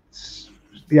 that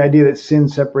the idea that sin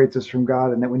separates us from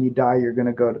God, and that when you die, you're going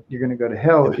to go to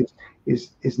hell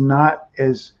is not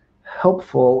as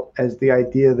helpful as the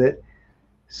idea that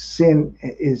sin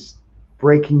is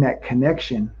breaking that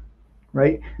connection,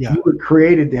 right? Yeah. You were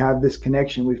created to have this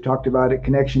connection. We've talked about it,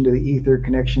 connection to the ether,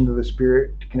 connection to the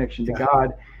spirit, connection to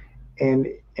God, and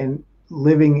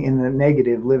living in the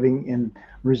negative, living in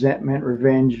resentment,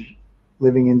 revenge,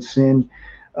 living in sin,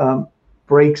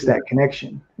 breaks that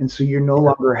connection. And so you no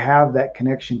longer have that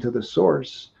connection to the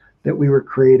source that we were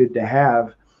created to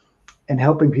have. And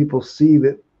helping people see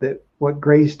that what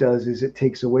grace does is it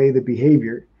takes away the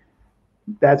behavior.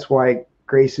 That's why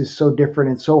grace is so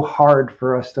different and so hard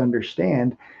for us to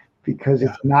understand, because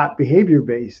it's not behavior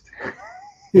based.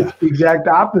 It's the exact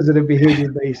opposite of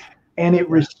behavior based, and it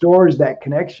restores that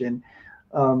connection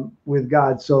with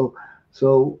God. So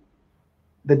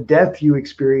the death you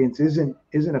experience isn't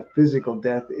a physical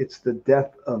death; it's the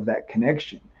death of that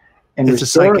connection. And it's a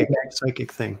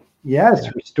psychic thing. Yes,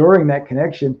 restoring that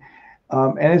connection,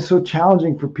 and it's so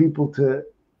challenging for people to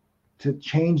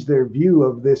change their view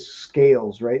of this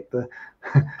scales, right?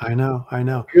 I know.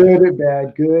 Good and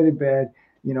bad,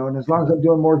 and as long as I'm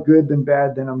doing more good than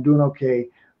bad, then I'm doing okay.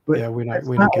 But that's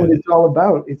not what it's all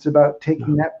about. It's about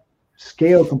taking that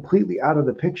scale completely out of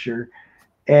the picture,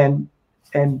 and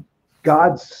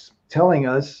God's telling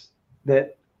us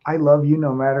that I love you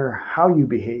no matter how you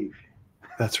behave.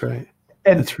 That's right.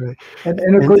 That's right.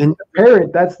 And of course, the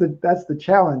parent, that's the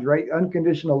challenge, right?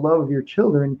 Unconditional love of your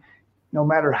children, no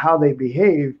matter how they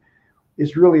behave,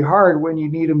 is really hard when you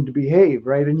need them to behave,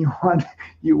 right? And you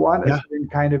want a certain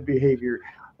kind of behavior,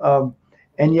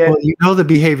 and yet the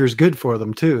behavior is good for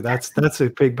them too. That's a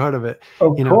big part of it.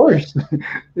 Of course,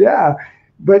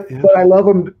 But I love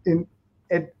them,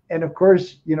 and of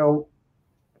course,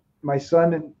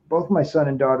 both my son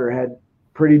and daughter had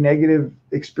pretty negative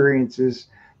experiences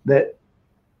that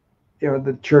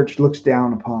the church looks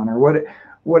down upon or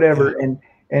whatever.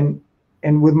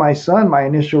 And with my son, my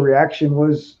initial reaction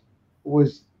was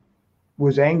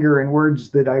anger and words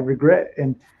that I regret.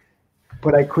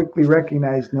 But I quickly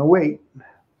recognized, no, wait,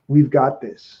 we've got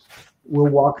this.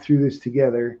 We'll walk through this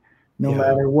together, no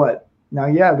matter what. Now,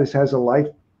 this has a life.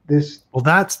 Well,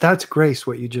 that's grace.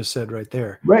 What you just said right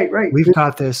there. Right. We've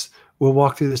got this. We'll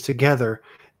walk through this together.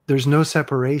 There's no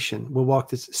separation. We'll walk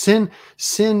this. Sin.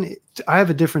 I have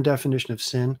a different definition of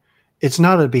sin. It's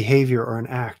not a behavior or an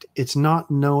act. It's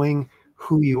not knowing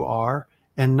who you are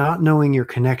and not knowing your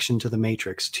connection to the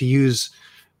matrix, to use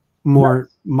more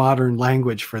modern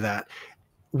language for that.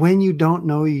 When you don't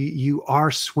know, you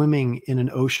are swimming in an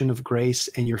ocean of grace,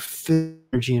 and you're filled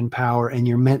with energy and power, and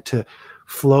you're meant to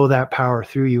flow that power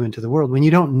through you into the world. When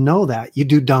you don't know that, you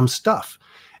do dumb stuff.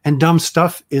 And dumb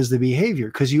stuff is the behavior,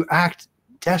 because you act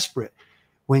desperate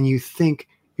when you think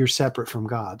you're separate from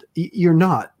God. You're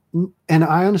not. And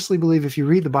I honestly believe if you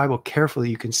read the Bible carefully,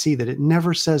 you can see that it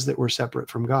never says that we're separate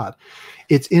from God.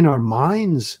 It's in our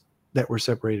minds that we're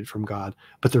separated from God.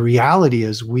 But the reality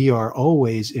is we are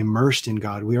always immersed in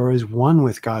God. We are always one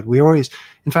with God.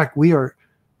 In fact,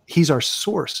 He's our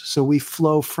source. So we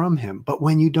flow from Him. But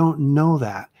when you don't know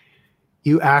that,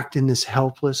 you act in this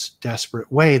helpless,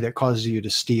 desperate way that causes you to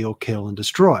steal, kill, and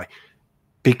destroy,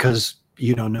 because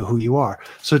you don't know who you are.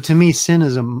 So to me, sin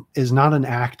is not an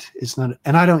act. It's not,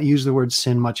 and I don't use the word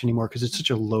sin much anymore because it's such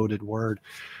a loaded word.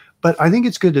 But I think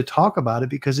it's good to talk about it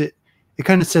because it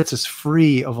kind of sets us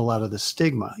free of a lot of the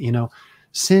stigma.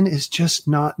 Sin is just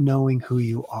not knowing who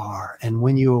you are. And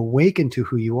when you awaken to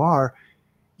who you are,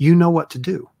 you know what to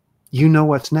do. You know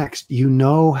what's next. You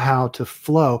know how to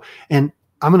flow. And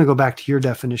I'm going to go back to your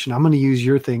definition. I'm going to use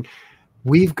your thing.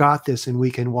 We've got this and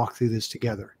we can walk through this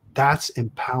together. That's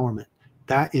empowerment.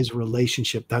 That is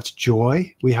relationship. That's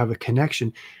joy. We have a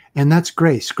connection. And that's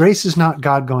grace. Grace is not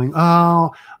God going,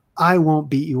 oh, I won't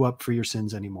beat you up for your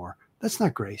sins anymore. That's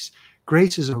not grace.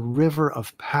 Grace is a river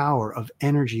of power, of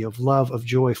energy, of love, of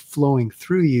joy flowing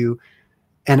through you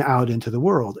and out into the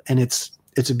world. And it's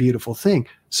a beautiful thing.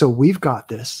 So we've got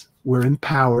this. We're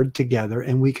empowered together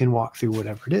and we can walk through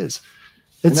whatever it is.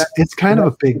 It's kind of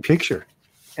a big picture.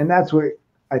 and that's what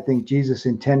I think Jesus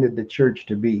intended the church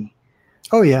to be.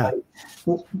 Oh yeah.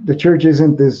 The church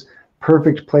isn't this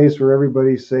perfect place where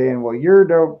everybody's saying, well, you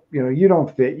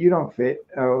don't fit.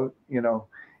 Oh,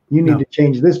 you need to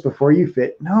change this before you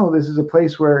fit. No, this is a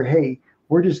place where, hey,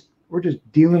 we're just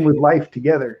dealing with life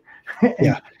together.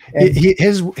 Yeah.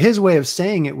 His way of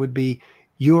saying it would be,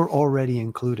 you're already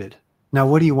included. Now,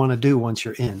 what do you want to do once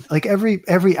you're in? Like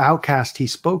every outcast he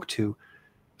spoke to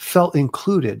felt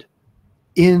included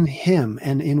in him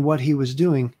and in what he was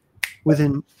doing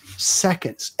within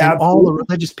seconds. And all the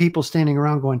religious people standing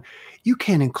around going, you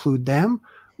can't include them.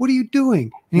 What are you doing?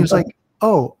 And he was like,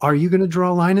 oh, are you going to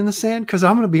draw a line in the sand? Because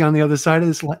I'm going to be on the other side of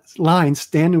this line,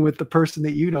 standing with the person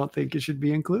that you don't think it should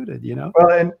be included,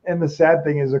 Well, and the sad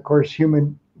thing is, of course,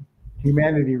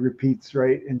 humanity repeats,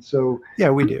 right? And so yeah,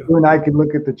 we do. You and I could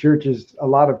look at the churches, a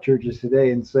lot of churches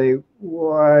today, and say,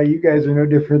 well, you guys are no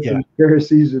different than the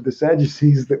Pharisees or the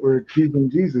Sadducees that were accusing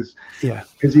Jesus. Yeah.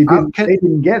 Because they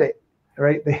didn't get it,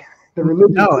 right? The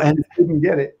religious didn't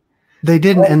get it. They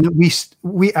didn't, and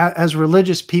we as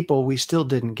religious people, we still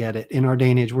didn't get it in our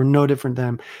day and age. We're no different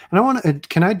than them. And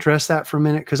can I address that for a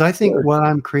minute? Because I think what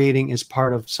I'm creating is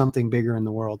part of something bigger in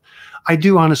the world. I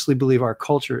do honestly believe our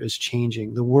culture is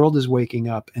changing. The world is waking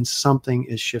up, and something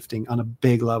is shifting on a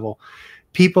big level.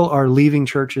 People are leaving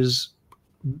churches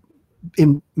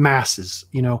in masses,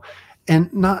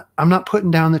 and I'm not putting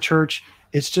down the church.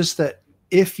 It's just that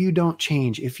if you don't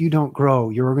change, if you don't grow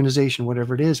your organization,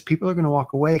 whatever it is, people are going to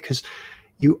walk away, because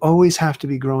you always have to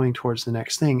be growing towards the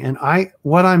next thing. And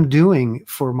what I'm doing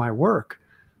for my work,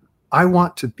 I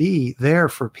want to be there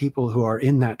for people who are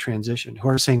in that transition, who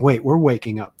are saying, wait, we're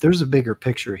waking up. There's a bigger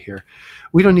picture here.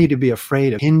 We don't need to be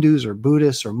afraid of Hindus or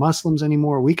Buddhists or Muslims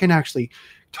anymore. We can actually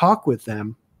talk with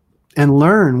them and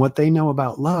learn what they know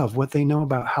about love, what they know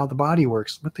about how the body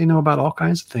works, what they know about all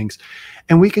kinds of things.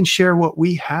 And we can share what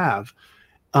we have.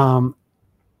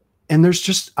 And there's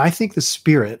just, I think the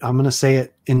spirit, I'm going to say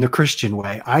it in the Christian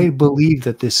way. I believe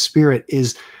that this spirit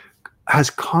has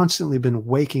constantly been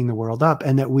waking the world up,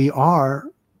 and that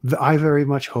I very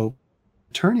much hope,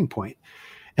 turning point.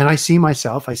 And I see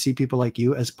people like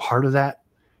you as part of that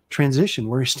transition.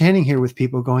 We're standing here with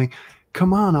people going,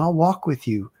 come on, I'll walk with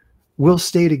you. We'll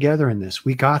stay together in this.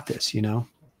 We got this,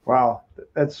 Wow.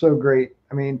 That's so great.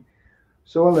 I mean,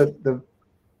 so one of the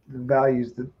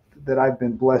values that I've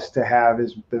been blessed to have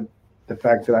is the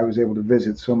fact that I was able to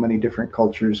visit so many different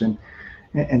cultures and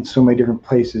so many different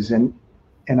places. And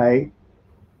I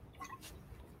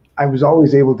was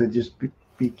always able to just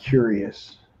be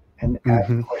curious and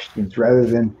ask questions rather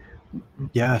than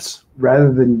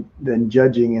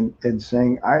judging and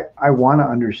saying, I want to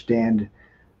understand,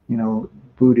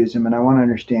 Buddhism, and I want to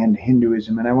understand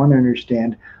Hinduism, and I want to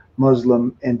understand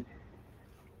Muslim, and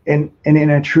in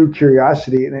a true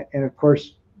curiosity. And of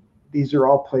course, these are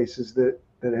all places that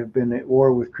have been at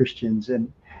war with Christians,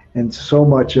 and so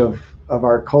much of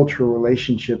our cultural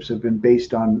relationships have been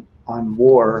based on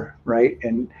war, right?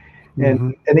 And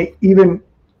even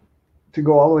to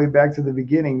go all the way back to the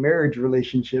beginning, marriage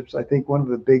relationships. I think one of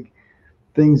the big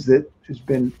things that has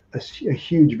been a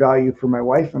huge value for my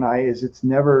wife and I is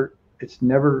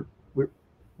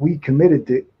we committed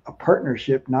to a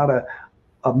partnership, not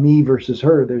a me versus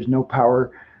her. There's no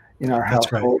power in our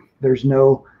household. Right. There's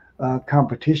no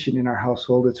competition in our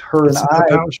household. It's her and I.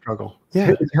 Power struggle.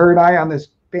 Yeah, it's her and I on this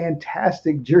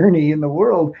fantastic journey in the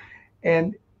world,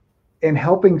 and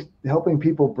helping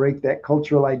people break that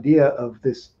cultural idea of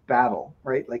this battle,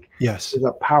 right? Like, yes, there's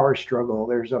a power struggle.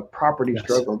 There's a property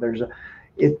struggle.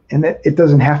 It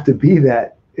doesn't have to be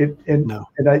that.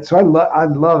 I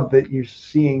love that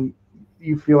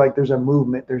you feel like there's a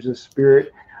movement. There's a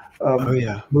spirit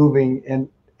moving,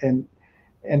 and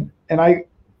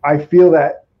I feel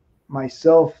that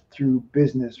myself through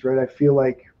business, right? I feel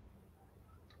like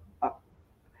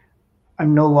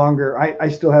I'm no longer, I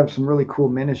still have some really cool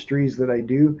ministries that I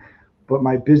do, but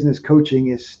my business coaching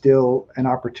is still an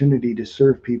opportunity to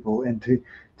serve people and to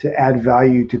add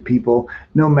value to people,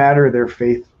 no matter their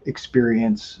faith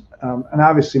experience. And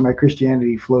obviously my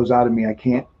Christianity flows out of me. I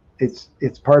can't, it's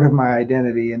part of my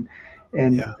identity and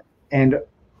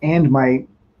my,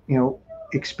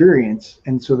 experience.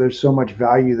 And so there's so much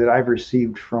value that I've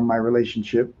received from my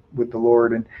relationship with the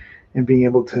Lord and being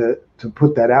able to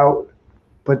put that out.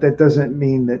 But that doesn't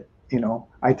mean that,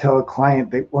 I tell a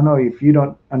client that, well, no, if you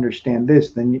don't understand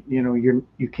this, then,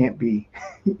 you can't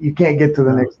get to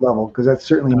the next level, because that's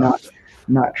certainly not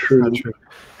true. Not true.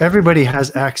 Everybody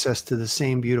has access to the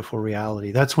same beautiful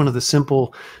reality. That's one of the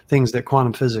simple things that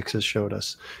quantum physics has showed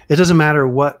us. It doesn't matter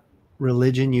what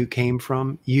religion you came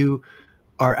from, you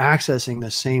are accessing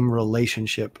the same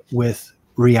relationship with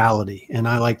reality. And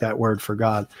I like that word for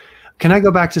God. Can I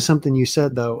go back to something you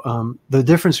said though? The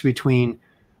difference between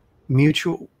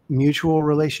mutual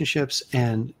relationships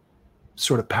and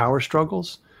sort of power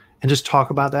struggles, and just talk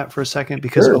about that for a second,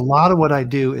 because Sure. a lot of what I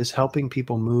do is helping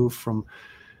people move from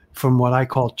what I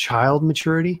call child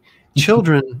maturity.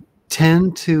 Children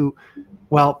tend to,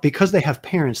 well, because they have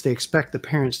parents, they expect the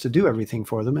parents to do everything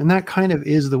for them. And that kind of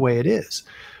is the way it is.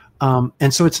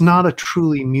 And so it's not a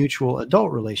truly mutual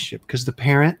adult relationship, because the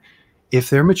parent,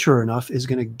 if they're mature enough, is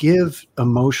going to give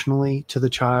emotionally to the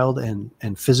child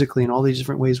and physically in all these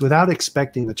different ways without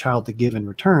expecting the child to give in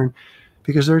return,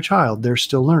 because they're a child, they're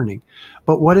still learning.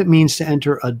 But what it means to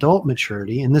enter adult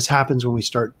maturity, and this happens when we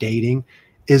start dating,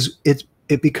 is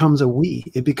it becomes a we.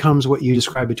 It becomes what you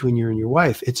describe between you and your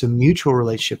wife. It's a mutual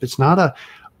relationship. It's not a,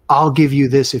 I'll give you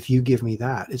this if you give me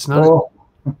that. It's not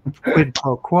a quid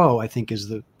pro quo, I think is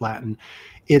the Latin.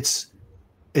 It's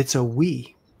a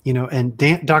we, and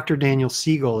Dr. Daniel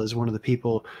Siegel is one of the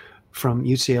people from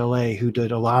UCLA who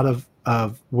did a lot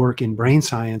of work in brain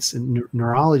science and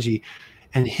neurology.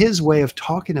 And his way of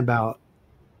talking about,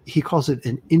 he calls it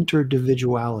an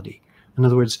interdividuality. In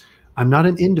other words, I'm not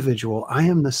an individual. I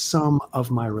am the sum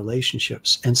of my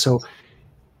relationships. And so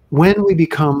when we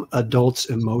become adults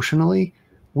emotionally,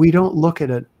 we don't look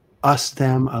at an us,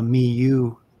 them, a me,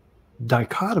 you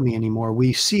dichotomy anymore.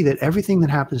 We see that everything that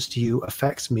happens to you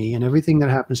affects me, and everything that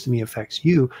happens to me affects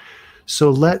you.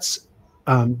 So let's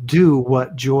do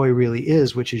what joy really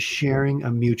is, which is sharing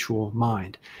a mutual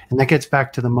mind. And that gets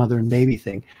back to the mother and baby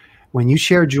thing. When you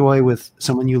share joy with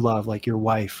someone you love, like your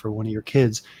wife or one of your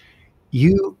kids,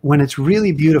 when it's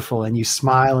really beautiful and you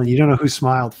smile and you don't know who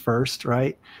smiled first,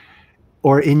 right?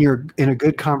 Or in a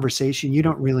good conversation, you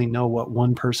don't really know what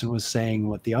one person was saying,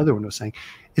 what the other one was saying.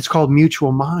 It's called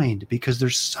mutual mind, because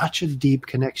there's such a deep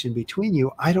connection between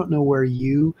you. I don't know where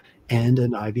you end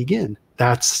and I begin.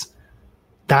 That's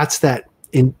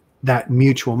that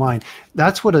mutual mind.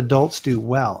 That's what adults do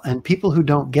well. And people who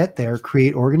don't get there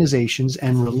create organizations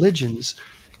and religions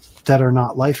that are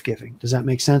not life-giving. Does that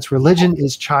make sense? Religion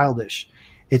is childish.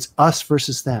 It's us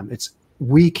versus them.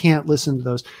 We can't listen to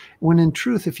those. When in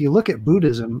truth, if you look at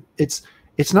Buddhism, it's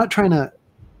not trying to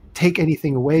take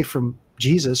anything away from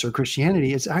Jesus or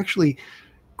Christianity. It's actually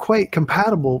quite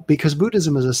compatible, because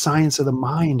Buddhism is a science of the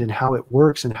mind and how it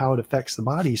works and how it affects the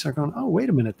body. You start going, oh, wait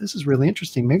a minute, this is really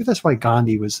interesting. Maybe that's why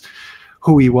Gandhi was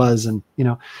who he was. And,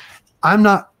 I'm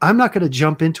not going to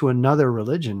jump into another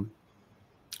religion.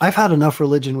 I've had enough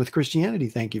religion with Christianity.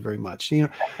 Thank you very much.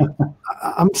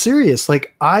 I'm serious.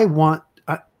 Like I want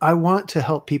to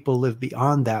help people live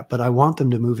beyond that, but I want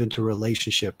them to move into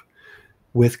relationship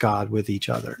with God, with each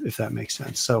other, if that makes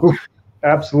sense. So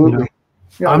absolutely.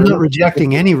 Yeah, I'm not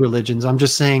rejecting any religions. I'm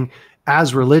just saying,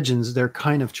 as religions, they're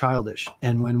kind of childish.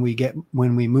 And when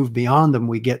we move beyond them,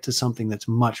 we get to something that's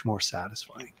much more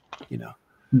satisfying,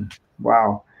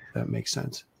 Wow. That makes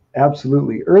sense.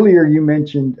 Absolutely. Earlier, you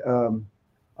mentioned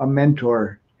a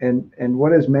mentor, and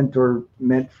what has mentor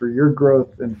meant for your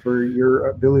growth and for your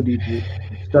ability to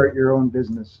start your own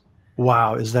business?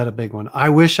 Wow. Is that a big one? I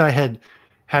wish I had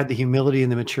the humility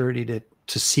and the maturity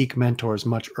to seek mentors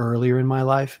much earlier in my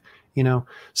life.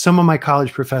 Some of my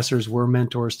college professors were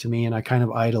mentors to me, and I kind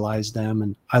of idolized them,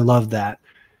 and I loved that.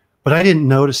 But I didn't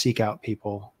know to seek out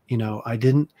people. I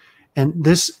didn't. And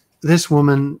this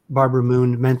woman, Barbara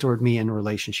Moon, mentored me in a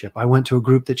relationship. I went to a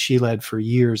group that she led for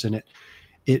years, and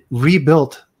it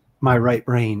rebuilt my right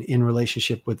brain in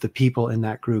relationship with the people in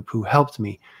that group who helped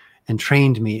me and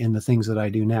trained me in the things that I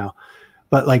do now.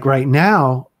 But like right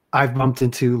now, I've bumped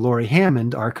into Lori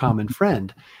Hammond, our common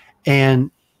friend,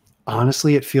 and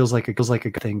honestly, it feels like a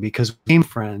good thing, because we became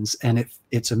friends, and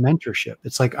it's a mentorship.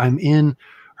 It's like I'm in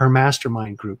her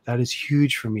mastermind group. That is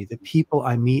huge for me. The people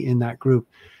I meet in that group,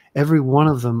 every one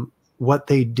of them, what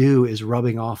they do is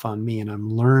rubbing off on me, and I'm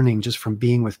learning just from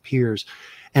being with peers.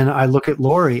 And I look at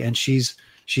Lori, and she's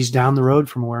down the road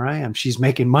from where I am. She's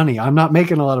making money. I'm not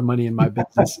making a lot of money in my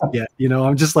business yet.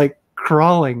 I'm just like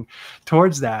crawling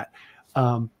towards that.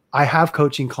 I have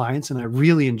coaching clients, and I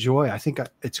really enjoy. I think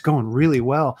it's going really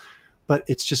well, but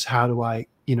it's just, how do I,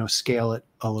 scale it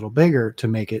a little bigger to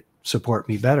make it support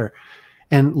me better?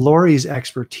 And Lori's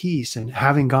expertise and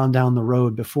having gone down the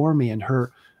road before me, and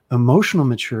her emotional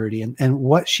maturity and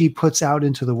what she puts out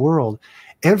into the world,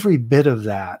 every bit of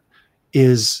that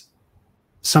is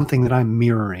something that I'm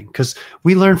mirroring, because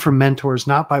we learn from mentors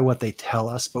not by what they tell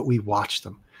us, but we watch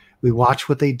them. We watch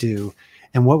what they do,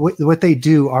 and what they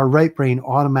do, our right brain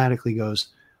automatically goes,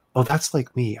 oh, that's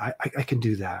like me. I can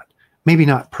do that. Maybe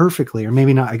not perfectly, or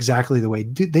maybe not exactly the way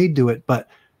they do it, but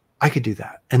I could do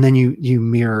that. And then you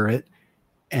mirror it,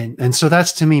 And so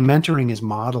that's, to me, mentoring is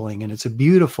modeling, and it's a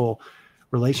beautiful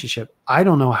relationship. I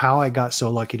don't know how I got so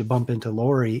lucky to bump into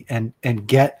Lori and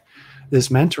get this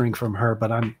mentoring from her,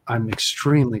 but I'm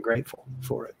extremely grateful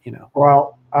for it, you know.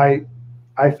 Well, I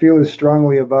feel as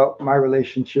strongly about my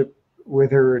relationship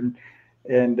with her, and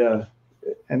her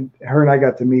and I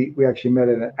got to meet. We actually met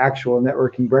at an actual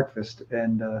networking breakfast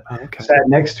and sat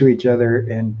next to each other.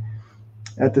 And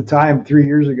at the time, 3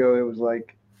 years ago, it was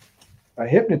like a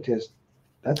hypnotist.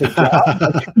 That's a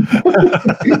job.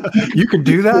 You can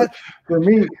do that for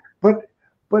me. But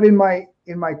in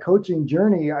my coaching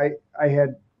journey, I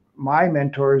had, my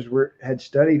mentors had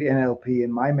studied NLP,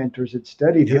 and my mentors had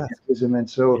studied hypnotism, and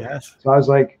so I was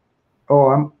like,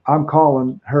 oh, I'm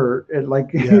calling her, and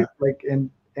like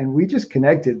and we just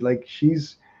connected. Like she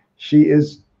is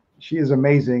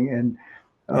amazing,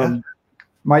 and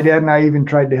my dad and I even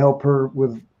tried to help her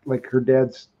with, like, her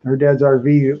dad's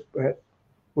RV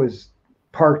was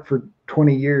parked for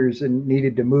 20 years and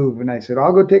needed to move, and I said,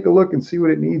 I'll go take a look and see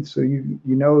what it needs, so you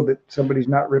know that somebody's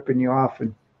not ripping you off.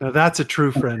 And now that's a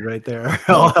true friend right there.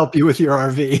 I'll help you with your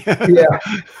RV. Yeah.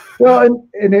 Well,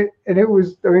 and it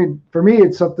was, I mean, for me, it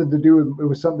was something to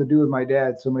do with my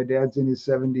dad. So my dad's in his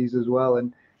 70s as well.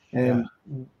 And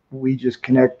we just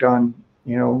connect on,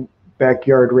 you know,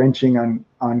 backyard wrenching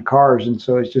on cars. And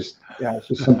so it's just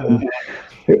something.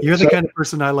 You're the kind of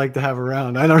person I like to have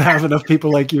around. I don't have enough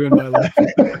people like you in my life.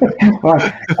 Well,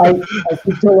 I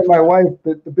keep telling my wife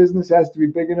that the business has to be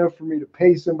big enough for me to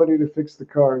pay somebody to fix the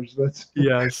cars.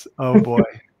 Yes. Oh boy.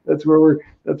 That's where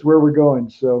we're going.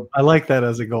 So I like that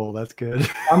as a goal. That's good.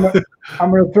 I'm going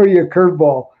to throw you a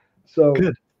curveball. So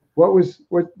good. What was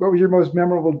your most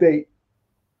memorable date?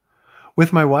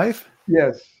 With my wife?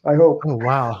 Yes, I hope. Oh,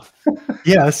 wow.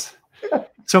 Yes.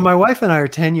 So my wife and I are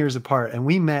 10 years apart, and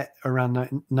we met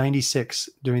around 96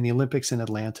 during the Olympics in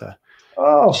Atlanta.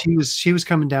 Oh, she was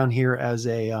coming down here as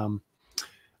a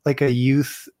like a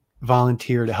youth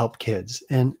volunteer to help kids.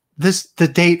 And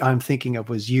the date I'm thinking of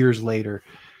was years later.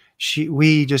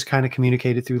 We just kind of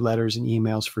communicated through letters and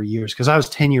emails for years, because I was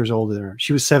 10 years older than her.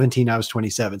 She was 17, I was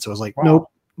 27. So I was like, Nope,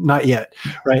 not yet.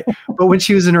 Right. But when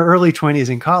she was in her early 20s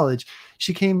in college,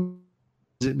 she came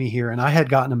to visit me here, and I had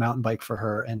gotten a mountain bike for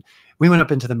her, and we went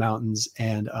up into the mountains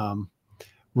and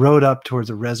rode up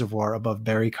towards a reservoir above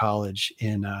Berry College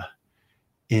in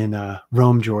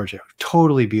Rome, Georgia.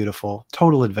 Totally beautiful,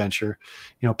 total adventure.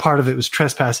 You know, part of it was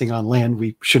trespassing on land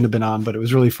we shouldn't have been on, but it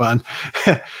was really fun.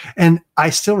 And I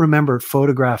still remember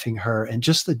photographing her and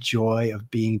just the joy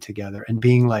of being together and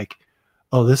being like,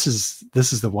 oh, this is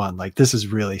the one. Like, this is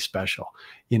really special,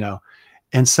 you know?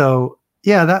 And so,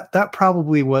 yeah, that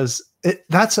probably was it.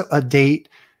 That's a date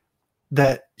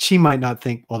that she might not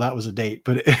think, well, that was a date,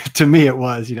 but to me it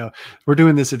was, you know, we're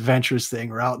doing this adventurous thing.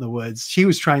 We're out in the woods. She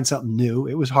was trying something new.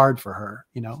 It was hard for her,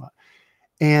 you know,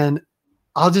 and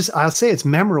I'll say it's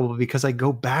memorable because I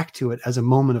go back to it as a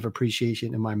moment of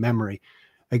appreciation in my memory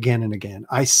again and again.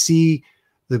 I see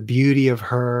the beauty of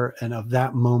her and of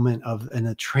that moment and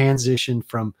a transition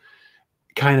from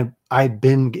kind of, I'd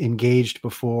been engaged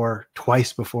before,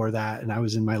 twice before that, and I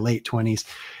was in my late 20s.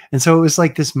 And so it was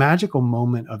like this magical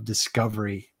moment of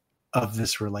discovery of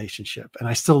this relationship. And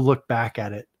I still look back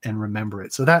at it and remember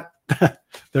it. So that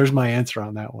there's my answer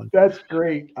on that one. That's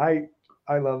great. I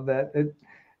love that.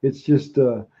 It's just,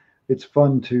 it's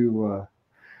fun to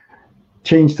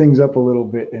change things up a little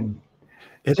bit. And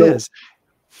it is.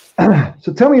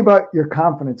 So tell me about your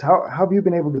confidence. How have you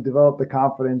been able to develop the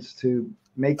confidence to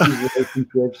make these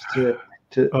relationships,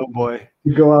 to oh boy,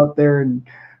 to go out there and,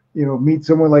 you know, meet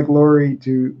someone like Lori,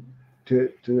 to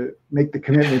make the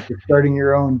commitment to starting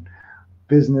your own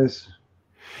business?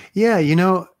 Yeah, you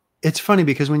know, it's funny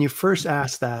because when you first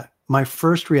ask that, my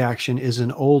first reaction is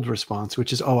an old response,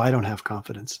 which is, oh, I don't have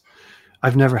confidence.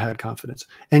 I've never had confidence.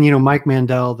 And, you know, Mike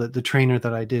Mandel, the trainer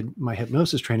that I did my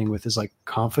hypnosis training with, is like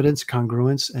confidence,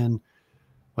 congruence, and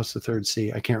what's the third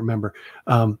C? I can't remember.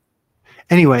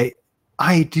 Anyway,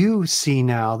 I do see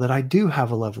now that I do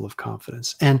have a level of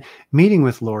confidence. And meeting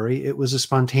with Lori, it was a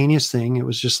spontaneous thing. It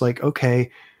was just like,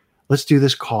 okay, let's do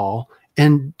this call.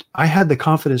 And I had the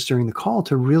confidence during the call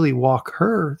to really walk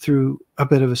her through a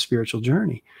bit of a spiritual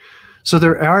journey. So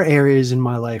there are areas in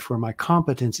my life where my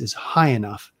competence is high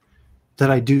enough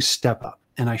that I do step up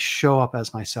and I show up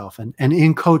as myself. And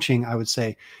in coaching, I would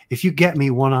say, if you get me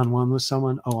one-on-one with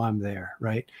someone, oh, I'm there,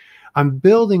 right? I'm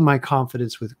building my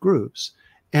confidence with groups.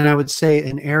 And I would say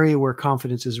an area where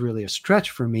confidence is really a stretch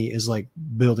for me is like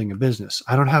building a business.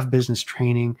 I don't have business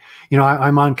training. You know,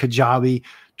 I'm on Kajabi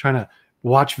trying to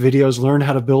watch videos, learn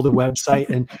how to build a website,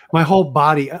 and my whole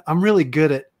body, I'm really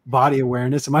good at body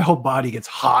awareness, and my whole body gets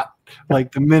hot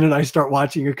like the minute I start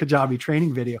watching a Kajabi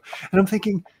training video. And I'm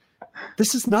thinking,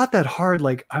 this is not that hard.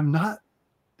 Like I'm not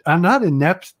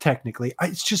inept technically.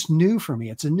 It's just new for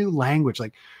me. It's a new language.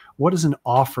 Like, what is an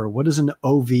offer? What is an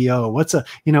OVO? What's a,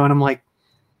 and I'm like,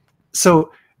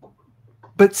 so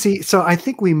I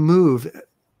think we move.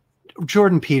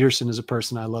 Jordan Peterson is a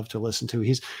person I love to listen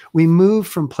to. We move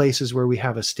from places where we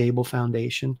have a stable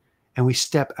foundation and we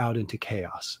step out into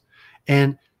chaos.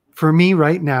 And for me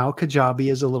right now,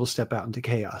 Kajabi is a little step out into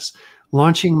chaos.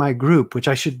 Launching my group, which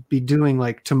I should be doing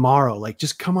like tomorrow, like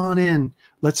just come on in,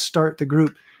 let's start the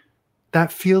group.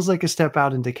 That feels like a step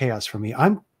out into chaos for me.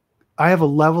 I have a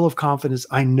level of confidence.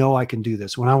 I know I can do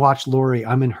this. When I watch Lori,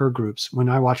 I'm in her groups. When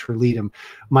I watch her lead them,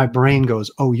 my brain goes,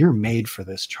 oh, you're made for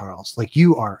this, Charles. Like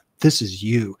this is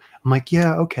you. I'm like,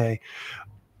 yeah, okay.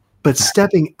 But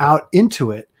stepping out into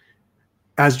it,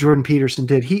 as Jordan Peterson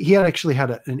did, he actually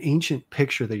had an ancient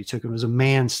picture that he took. It was a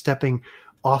man stepping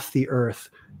off the earth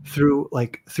through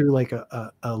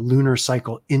a lunar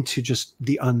cycle into just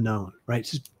the unknown, right?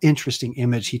 It's an interesting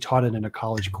image. He taught it in a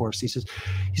college course. He said,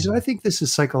 I think this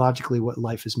is psychologically what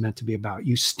life is meant to be about.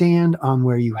 You stand on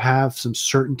where you have some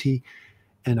certainty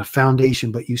and a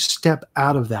foundation, but you step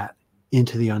out of that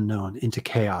into the unknown, into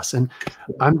chaos. And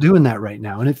I'm doing that right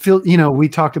now. And it feels, we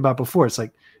talked about before, it's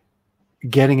like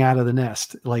getting out of the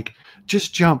nest, like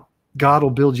just jump. God will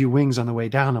build you wings on the way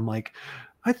down. I'm like,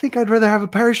 I think I'd rather have a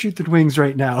parachute than wings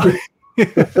right now.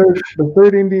 the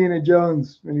third Indiana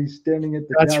Jones, when he's standing at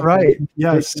the That's right.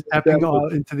 Yes, stepping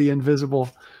out into the invisible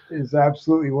is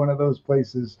absolutely one of those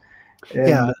places. And,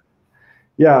 yeah.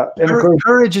 Yeah. And of course,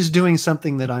 courage is doing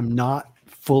something that I'm not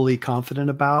fully confident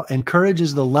about. And courage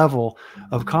is the level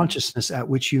of consciousness at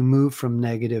which you move from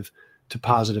negative to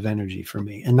positive energy for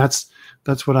me. And that's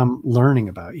what I'm learning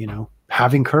about,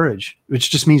 having courage, which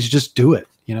just means just do it,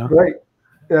 Right.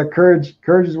 Yeah, courage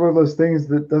is one of those things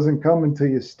that doesn't come until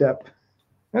you step.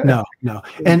 No.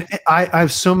 And I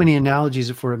have so many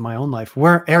analogies for my own life.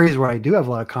 Areas where I do have a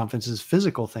lot of confidence is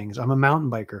physical things. I'm a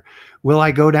mountain biker. Will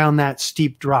I go down that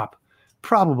steep drop?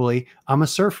 Probably. I'm a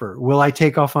surfer. Will I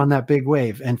take off on that big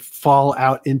wave and fall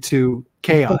out into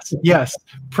chaos? Yes,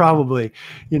 probably.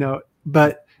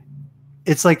 But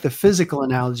it's like the physical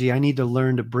analogy. I need to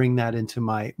learn to bring that into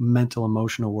my mental,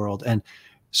 emotional world and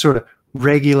sort of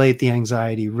regulate the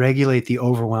anxiety, regulate the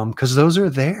overwhelm, because those are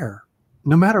there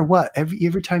no matter what.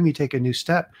 Every time you take a new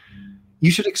step,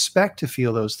 you should expect to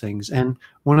feel those things. And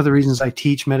one of the reasons I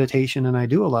teach meditation, and I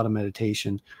do a lot of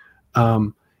meditation,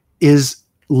 is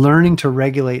learning to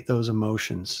regulate those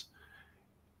emotions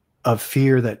of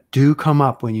fear that do come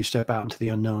up when you step out into the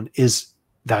unknown.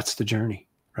 That's the journey,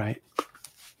 right?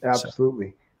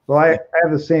 Absolutely. Well, I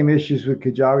have the same issues with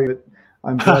Kajabi, but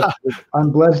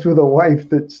I'm blessed with a wife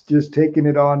that's just taking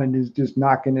it on and is just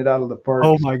knocking it out of the park.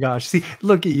 Oh my gosh. See,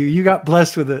 look at you. You got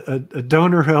blessed with a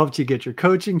donor who helped you get your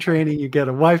coaching training. You get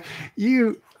a wife.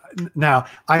 Now,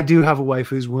 I do have a wife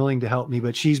who's willing to help me,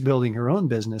 but she's building her own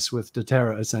business with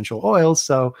doTERRA essential oils.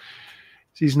 So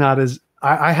she's not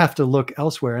I have to look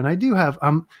elsewhere. And I do have,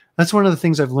 that's one of the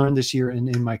things I've learned this year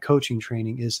in my coaching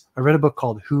training is I read a book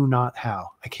called Who Not How.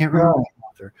 I can't remember the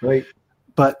author. Right.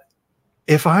 But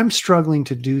if I'm struggling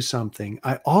to do something,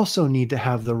 I also need to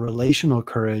have the relational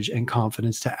courage and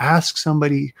confidence to ask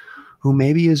somebody who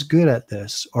maybe is good at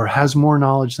this or has more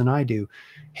knowledge than I do,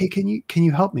 hey, can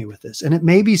you help me with this? And it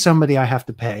may be somebody I have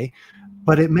to pay,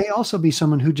 but it may also be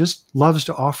someone who just loves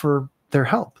to offer their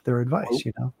help, their advice,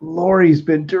 Lori's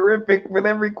been terrific with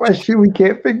every question we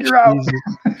can't figure out.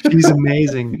 She's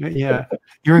amazing. Yeah.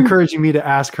 You're encouraging me to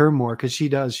ask her more because she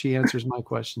does. She answers my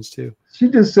questions too. She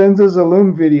just sends us a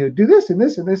Loom video. Do this and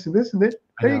this and this and this and this.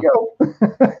 There you go.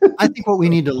 I think what we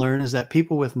need to learn is that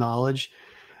people with knowledge,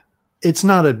 it's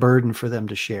not a burden for them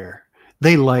to share.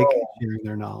 They like sharing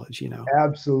their knowledge,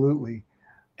 Absolutely.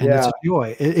 And it's a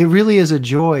joy. It really is a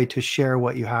joy to share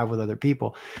what you have with other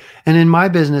people. And in my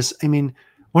business, I mean,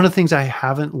 one of the things I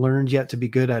haven't learned yet to be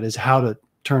good at is how to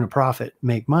turn a profit,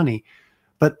 make money.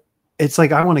 But it's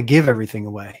like, I want to give everything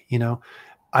away.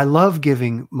 I love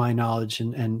giving my knowledge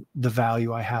and the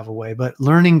value I have away, but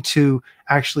learning to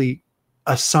actually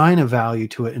assign a value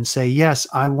to it and say, yes,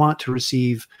 I want to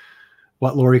receive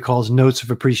what Lori calls notes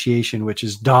of appreciation, which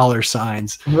is dollar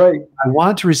signs. Right. I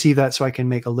want to receive that so I can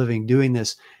make a living doing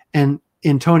this. And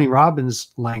in Tony Robbins'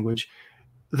 language,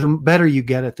 the better you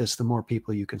get at this, the more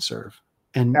people you can serve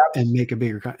and make a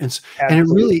bigger. And it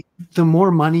really, the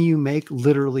more money you make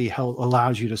literally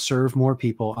allows you to serve more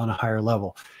people on a higher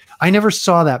level. I never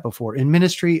saw that before. In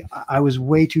ministry, I was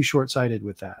way too short-sighted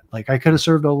with that. Like I could have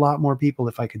served a lot more people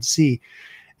if I could see.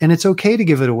 And it's okay to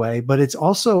give it away, but it's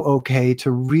also okay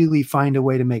to really find a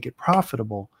way to make it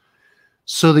profitable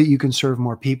so that you can serve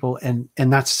more people. And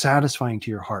that's satisfying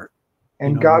to your heart.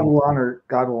 And God will honor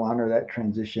that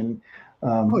transition.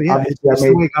 Oh yeah, it's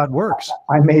the way God works.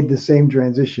 I made the same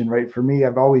transition, right? For me,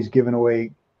 I've always given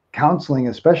away counseling,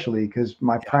 especially because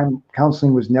my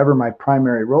counseling was never my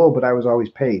primary role, but I was always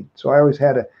paid. So I always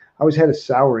had a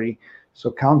salary.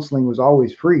 So counseling was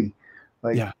always free.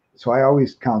 So I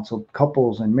always counseled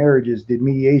couples and marriages, did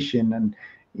mediation, and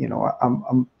I'm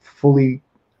a fully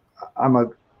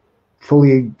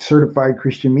certified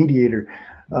Christian mediator.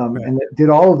 And did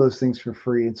all of those things for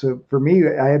free. And so for me,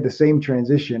 I had the same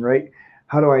transition, right?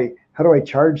 How do I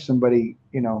charge somebody,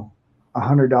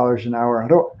 $100 an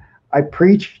hour? I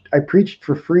preached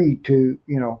for free to,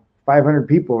 500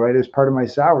 people, right? As part of my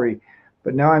salary.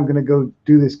 But now I'm going to go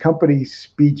do this company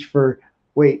speech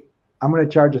I'm going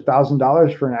to charge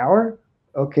 $1,000 for an hour.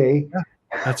 Okay. Yeah,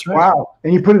 that's right. Wow.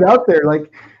 And you put it out there,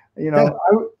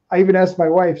 I even asked my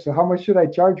wife, so how much should I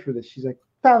charge for this? She's like,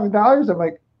 $1,000. I'm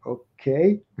like,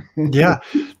 okay. Yeah.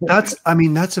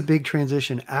 That's a big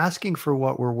transition. Asking for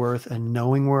what we're worth and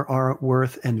knowing our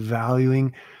worth and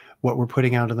valuing what we're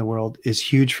putting out in the world is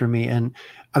huge for me. And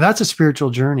that's a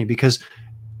spiritual journey, because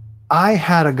I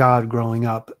had a God growing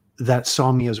up that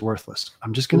saw me as worthless.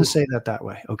 I'm just going to say that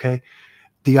way. Okay.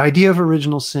 The idea of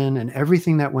original sin and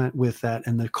everything that went with that,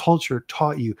 and the culture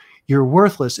taught you you're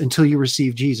worthless until you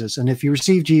receive Jesus. And if you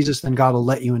receive Jesus, then God will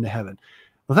let you into heaven.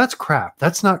 Well, that's crap.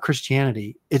 That's not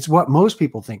Christianity. It's what most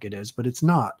people think it is, but it's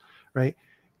not, right?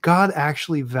 God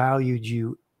actually valued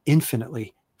you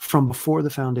infinitely from before the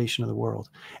foundation of the world.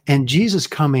 And Jesus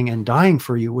coming and dying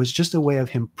for you was just a way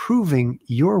of him proving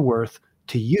your worth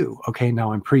to you. Okay,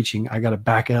 now I'm preaching. I got to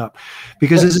back it up,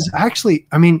 because this is actually,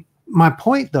 my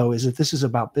point though is that this is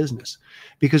about business,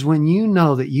 because when you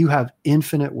know that you have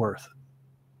infinite worth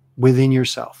within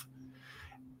yourself,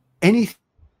 anything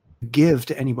you give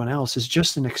to anyone else is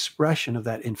just an expression of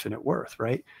that infinite worth,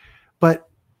 right? But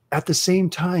at the same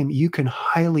time, you can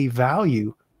highly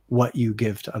value what you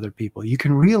give to other people. You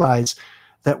can realize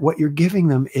that what you're giving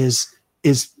them is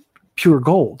pure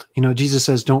gold. Jesus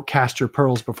says, don't cast your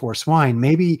pearls before swine.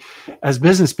 Maybe as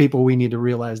business people, we need to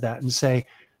realize that and say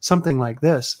something like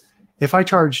this. If I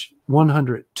charge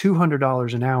 $100,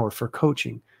 $200 an hour for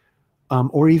coaching,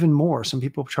 or even more, some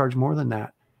people charge more than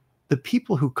that, the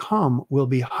people who come will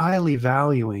be highly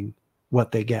valuing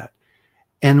what they get.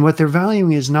 And what they're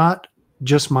valuing is not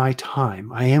just my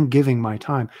time. I am giving my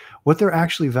time. What they're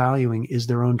actually valuing is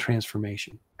their own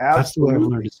transformation. Absolutely. That's the way I've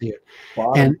learned to see it.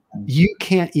 Wow. And you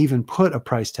can't even put a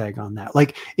price tag on that.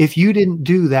 Like if you didn't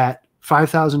do that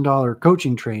 $5,000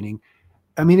 coaching training,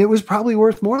 it was probably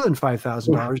worth more than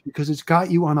 $5,000 because it's got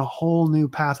you on a whole new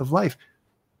path of life.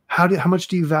 How much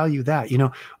do you value that?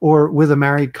 Or with a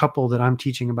married couple that I'm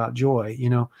teaching about joy,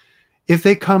 if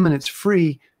they come and it's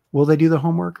free, will they do the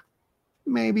homework?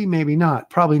 Maybe, maybe not.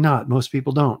 Probably not. Most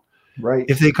people don't. Right.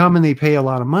 If they come and they pay a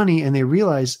lot of money and they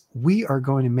realize we are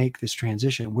going to make this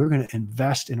transition, we're going to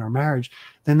invest in our marriage,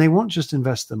 then they won't just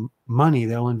invest the money.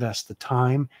 They'll invest the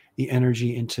time, the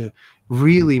energy into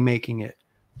really making it,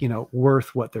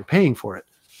 worth what they're paying for it.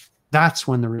 That's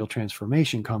when the real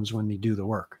transformation comes, when they do the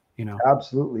work,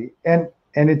 Absolutely. And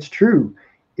it's true.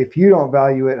 If you don't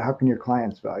value it, how can your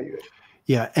clients value it?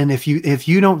 Yeah. And if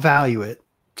you don't value it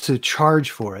to charge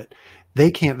for it,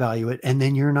 they can't value it. And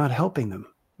then you're not helping them,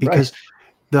 because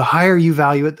the higher you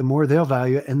value it, the more they'll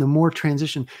value it, and the more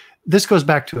transition. This goes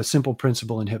back to a simple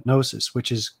principle in hypnosis,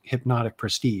 which is hypnotic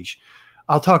prestige.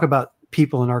 I'll talk about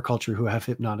people in our culture who have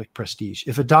hypnotic prestige.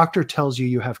 If a doctor tells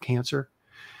you have cancer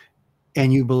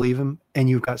and you believe him and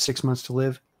you've got 6 months to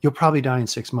live, you'll probably die in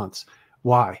 6 months.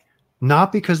 Why?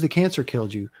 Not because the cancer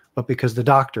killed you, but because the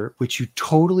doctor, which you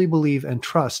totally believe and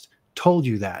trust, told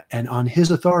you that. And on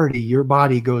his authority, your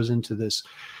body goes into this.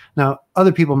 Now,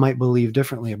 other people might believe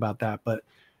differently about that, but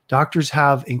doctors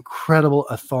have incredible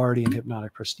authority and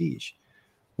hypnotic prestige.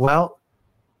 Well,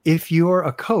 if you're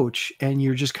a coach and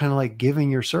you're just kind of like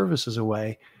giving your services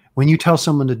away, when you tell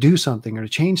someone to do something or to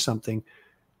change something,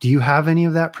 do you have any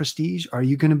of that prestige? Are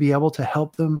you going to be able to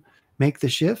help them make the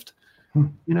shift?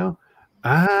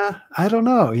 I don't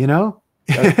know,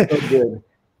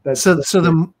 That's so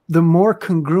good. The more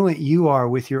congruent you are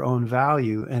with your own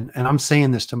value, and I'm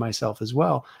saying this to myself as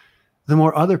well, the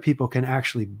more other people can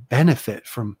actually benefit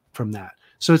from that.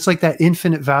 So it's like that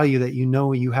infinite value that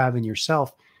you have in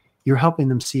yourself. You're helping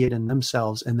them see it in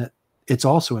themselves, and that it's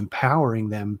also empowering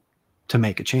them to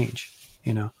make a change,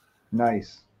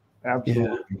 Nice.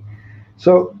 Absolutely. Yeah.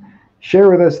 So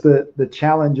share with us the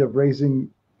challenge of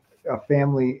raising a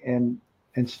family and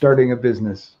starting a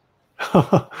business.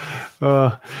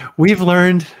 uh, we've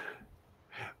learned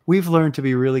to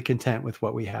be really content with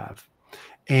what we have,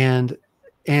 and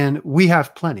we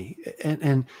have plenty,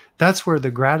 and that's where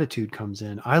the gratitude comes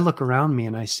in. I look around me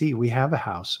and I see we have a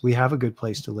house, we have a good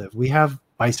place to live, we have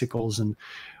bicycles, and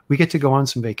we get to go on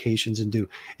some vacations and do.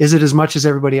 Is it as much as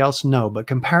everybody else? No, but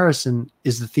comparison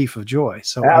is the thief of joy.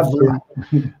 So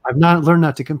I've not learned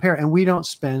not to compare, and we don't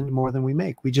spend more than we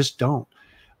make. We just don't.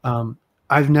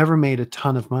 I've never made a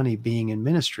ton of money being in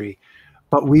ministry,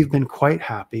 but we've been quite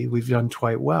happy. We've done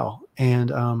quite well.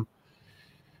 And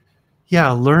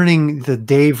learning the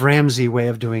Dave Ramsey way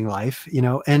of doing life,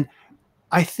 and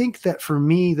I think that for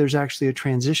me, there's actually a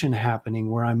transition happening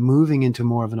where I'm moving into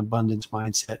more of an abundance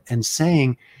mindset and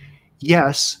saying,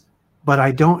 yes, but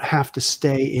I don't have to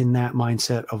stay in that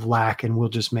mindset of lack and we'll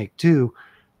just make do.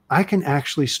 I can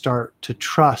actually start to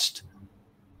trust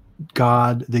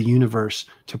God, the universe,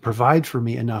 to provide for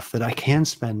me enough that I can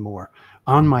spend more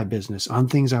on my business, on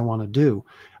things I want to do.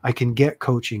 I can get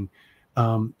coaching.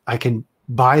 I can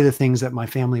buy the things that my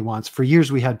family wants. For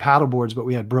years, we had paddle boards, but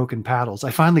we had broken paddles.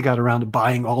 I finally got around to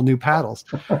buying all new paddles.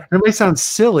 It may sound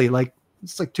silly, like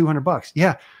it's like $200.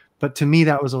 Yeah. But to me,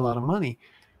 that was a lot of money.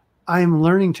 I'm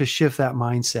learning to shift that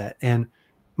mindset. And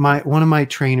one of my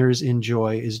trainers in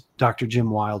Joy is Dr. Jim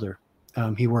Wilder.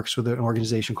 He works with an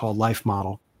organization called Life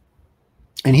Model.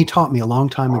 And he taught me a long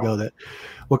time ago that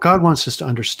what God wants us to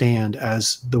understand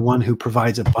as the one who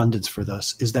provides abundance for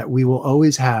us is that we will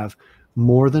always have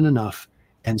more than enough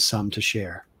and some to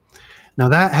share. Now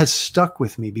that has stuck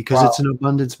with me because it's an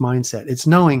abundance mindset. It's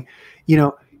knowing,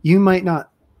 you might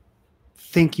not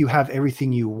think you have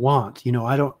everything you want.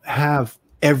 I don't have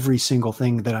every single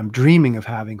thing that I'm dreaming of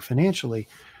having financially,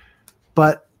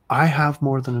 but I have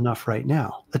more than enough right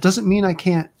now. That doesn't mean I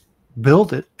can't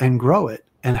build it and grow it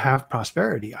and have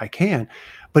prosperity. I can,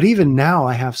 but even now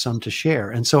I have some to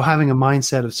share. And so having a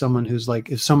mindset of someone who's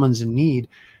like, if someone's in need,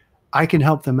 I can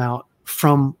help them out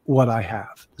from what I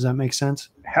have. Does that make sense?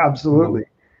 Absolutely.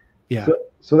 Yeah.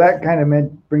 So that kind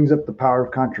of brings up the power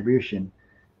of contribution.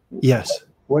 Yes.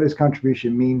 What does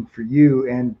contribution mean for you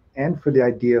and for the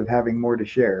idea of having more to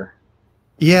share?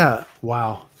 Yeah.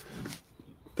 Wow.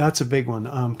 That's a big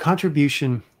one.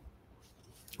 Contribution,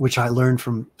 which I learned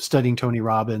from studying Tony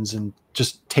Robbins and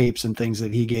just tapes and things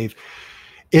that he gave.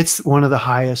 It's one of the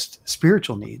highest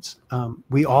spiritual needs.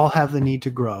 We all have the need to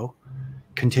grow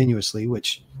continuously,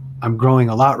 which I'm growing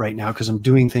a lot right now because I'm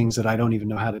doing things that I don't even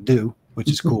know how to do, which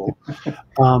is cool.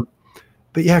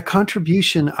 But yeah,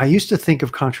 contribution, I used to think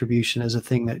of contribution as a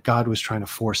thing that God was trying to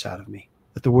force out of me,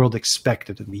 that the world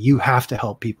expected of me. You have to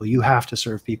help people. You have to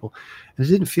serve people. And it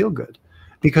didn't feel good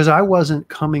because I wasn't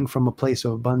coming from a place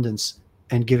of abundance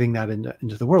and giving that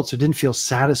into the world. So it didn't feel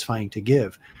satisfying to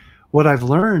give. What I've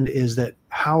learned is that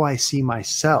how I see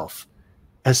myself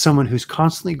as someone who's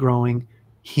constantly growing,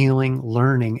 healing,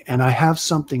 learning, and I have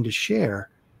something to share,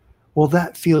 well,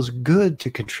 that feels good to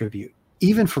contribute,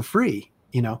 even for free.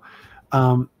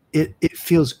 It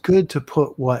feels good to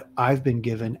put what I've been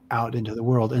given out into the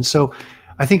world. And so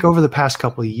I think over the past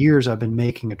couple of years, I've been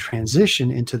making a transition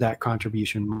into that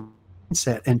contribution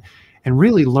mindset and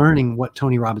really learning what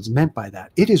Tony Robbins meant by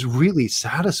that. It is really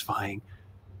satisfying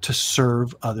to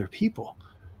serve other people.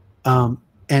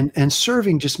 And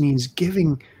serving just means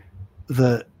giving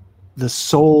the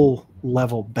soul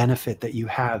level benefit that you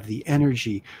have, the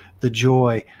energy, the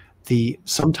joy,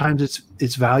 sometimes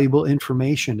it's valuable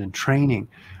information and training,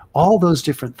 all those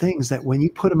different things that when you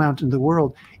put them out into the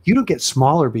world, you don't get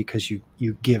smaller because you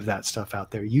give that stuff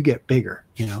out there. You get bigger,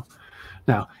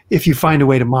 Now, if you find a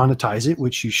way to monetize it,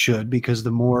 which you should, because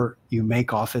the more you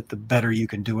make off it, the better you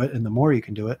can do it. And the more you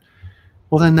can do it,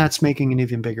 well, then that's making an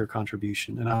even bigger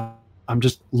contribution. And I'm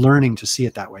just learning to see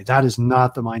it that way. That is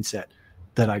not the mindset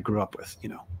that I grew up with,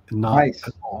 not nice.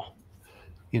 At all.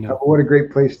 What a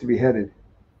great place to be headed.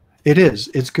 It is.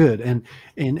 It's good. And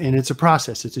it's a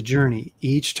process. It's a journey.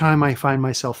 Each time I find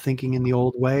myself thinking in the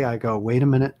old way, I go, wait a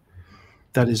minute.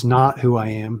 That is not who I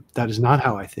am. That is not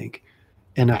how I think.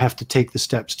 And I have to take the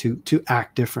steps to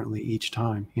act differently each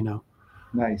time,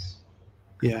 Nice.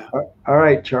 Yeah. All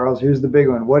right, Charles, here's the big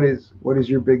one. What is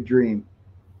your big dream?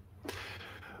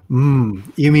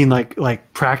 You mean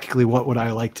like practically what would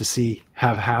I like to see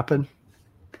have happen?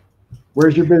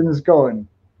 Where's your business going?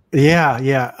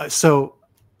 Yeah. So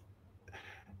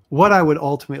what I would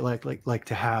ultimately like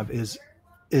to have is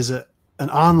an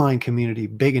online community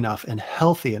big enough and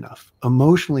healthy enough,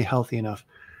 emotionally healthy enough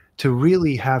to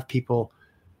really have people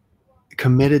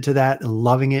committed to that and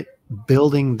loving it,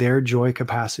 building their joy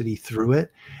capacity through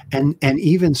it, and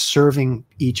even serving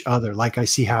each other, like I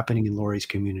see happening in Lori's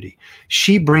community.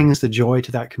 She brings the joy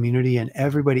to that community and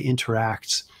everybody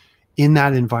interacts in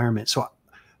that environment. So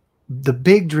the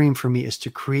big dream for me is to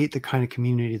create the kind of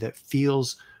community that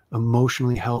feels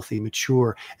emotionally healthy,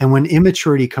 mature. And when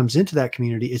immaturity comes into that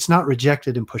community, it's not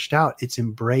rejected and pushed out. It's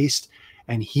embraced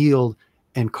and healed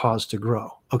and caused to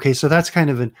grow. Okay. So that's kind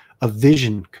of a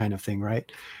vision kind of thing,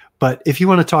 right? But if you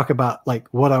want to talk about like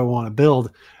what I want to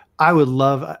build, I would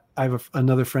love, I have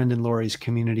another friend in Lori's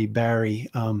community, Barry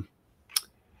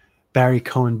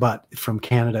Cohen Butt from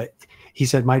Canada. He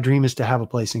said, my dream is to have a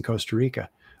place in Costa Rica.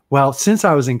 Well, since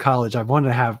I was in college, I've wanted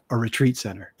to have a retreat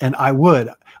center, and I want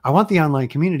the online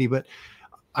community, but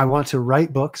I want to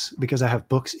write books because I have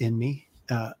books in me,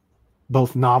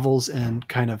 both novels and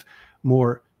kind of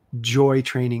more joy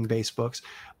training based books.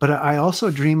 But I also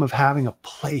dream of having a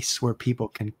place where people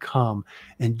can come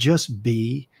and just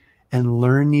be and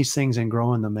learn these things and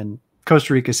grow in them. And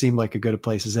Costa Rica seemed like a good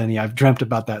place as any. I've dreamt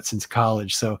about that since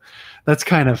college. So that's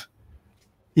kind of,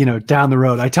 down the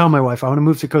road. I tell my wife, I want to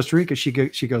move to Costa Rica. She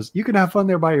goes, you can have fun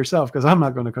there by yourself, because I'm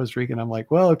not going to Costa Rica. And I'm like,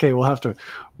 well, okay, we'll have to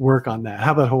work on that.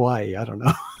 How about Hawaii? I don't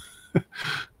know.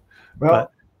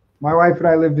 Well, my wife and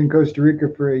I lived in Costa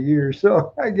Rica for a year,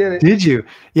 so I get it. Did you?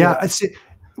 Yeah.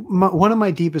 One of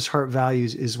my deepest heart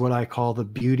values is what I call the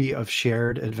beauty of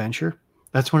shared adventure.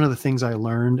 That's one of the things I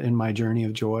learned in my journey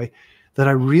of joy, that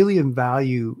I really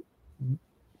value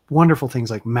wonderful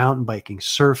things like mountain biking,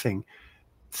 surfing,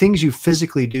 things you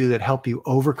physically do that help you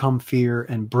overcome fear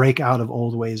and break out of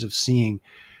old ways of seeing.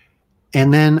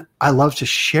 And then I love to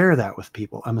share that with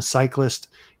people. I'm a cyclist,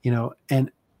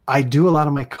 and I do a lot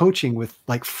of my coaching with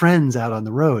like friends out on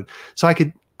the road. So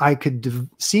I could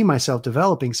see myself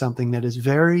developing something that is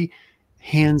very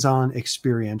hands-on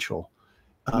experiential,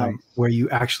 Nice. where you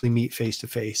actually meet face to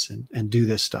face and do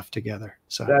this stuff together.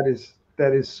 So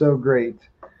that is so great.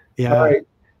 yeah. All right.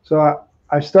 So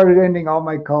I started ending all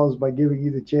my calls by giving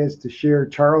you the chance to share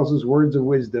Charles's words of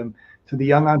wisdom to the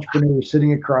young entrepreneur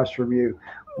sitting across from you.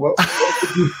 What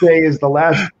would you say is the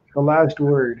last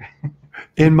word?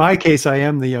 In my case, I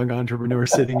am the young entrepreneur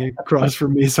sitting across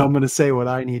from me. So I'm going to say what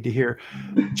I need to hear.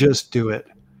 Just do it.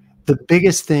 The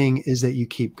biggest thing is that you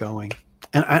keep going.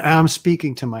 And I'm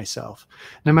speaking to myself.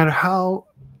 No matter how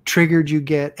triggered you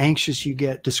get, anxious you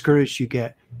get, discouraged you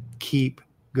get, keep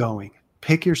going.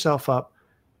 Pick yourself up.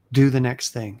 Do the next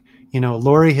thing.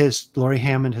 Lori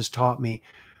Hammond has taught me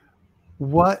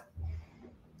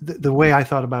the way I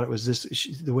thought about it was this.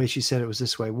 The way she said it was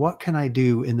this way. What can I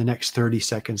do in the next 30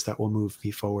 seconds that will move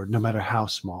me forward, no matter how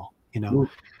small,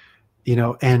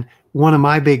 and one of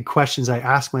my big questions I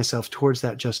ask myself towards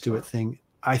that just do it thing,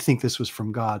 I think this was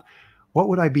from God. What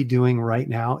would I be doing right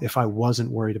now if I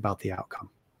wasn't worried about the outcome?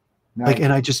 Nice.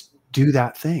 And I just do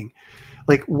that thing.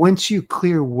 Like once you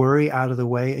clear worry out of the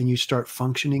way and you start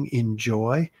functioning in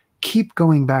joy, keep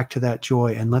going back to that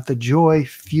joy and let the joy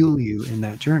fuel you in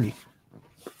that journey.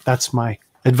 That's my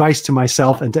advice to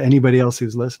myself and to anybody else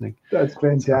who's listening. That's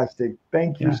fantastic.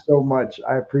 Thank you so much.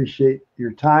 I appreciate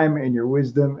your time and your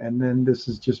wisdom. And then this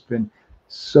has just been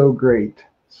so great.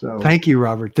 So thank you,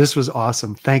 Robert. This was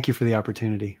awesome. Thank you for the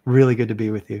opportunity. Really good to be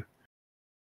with you.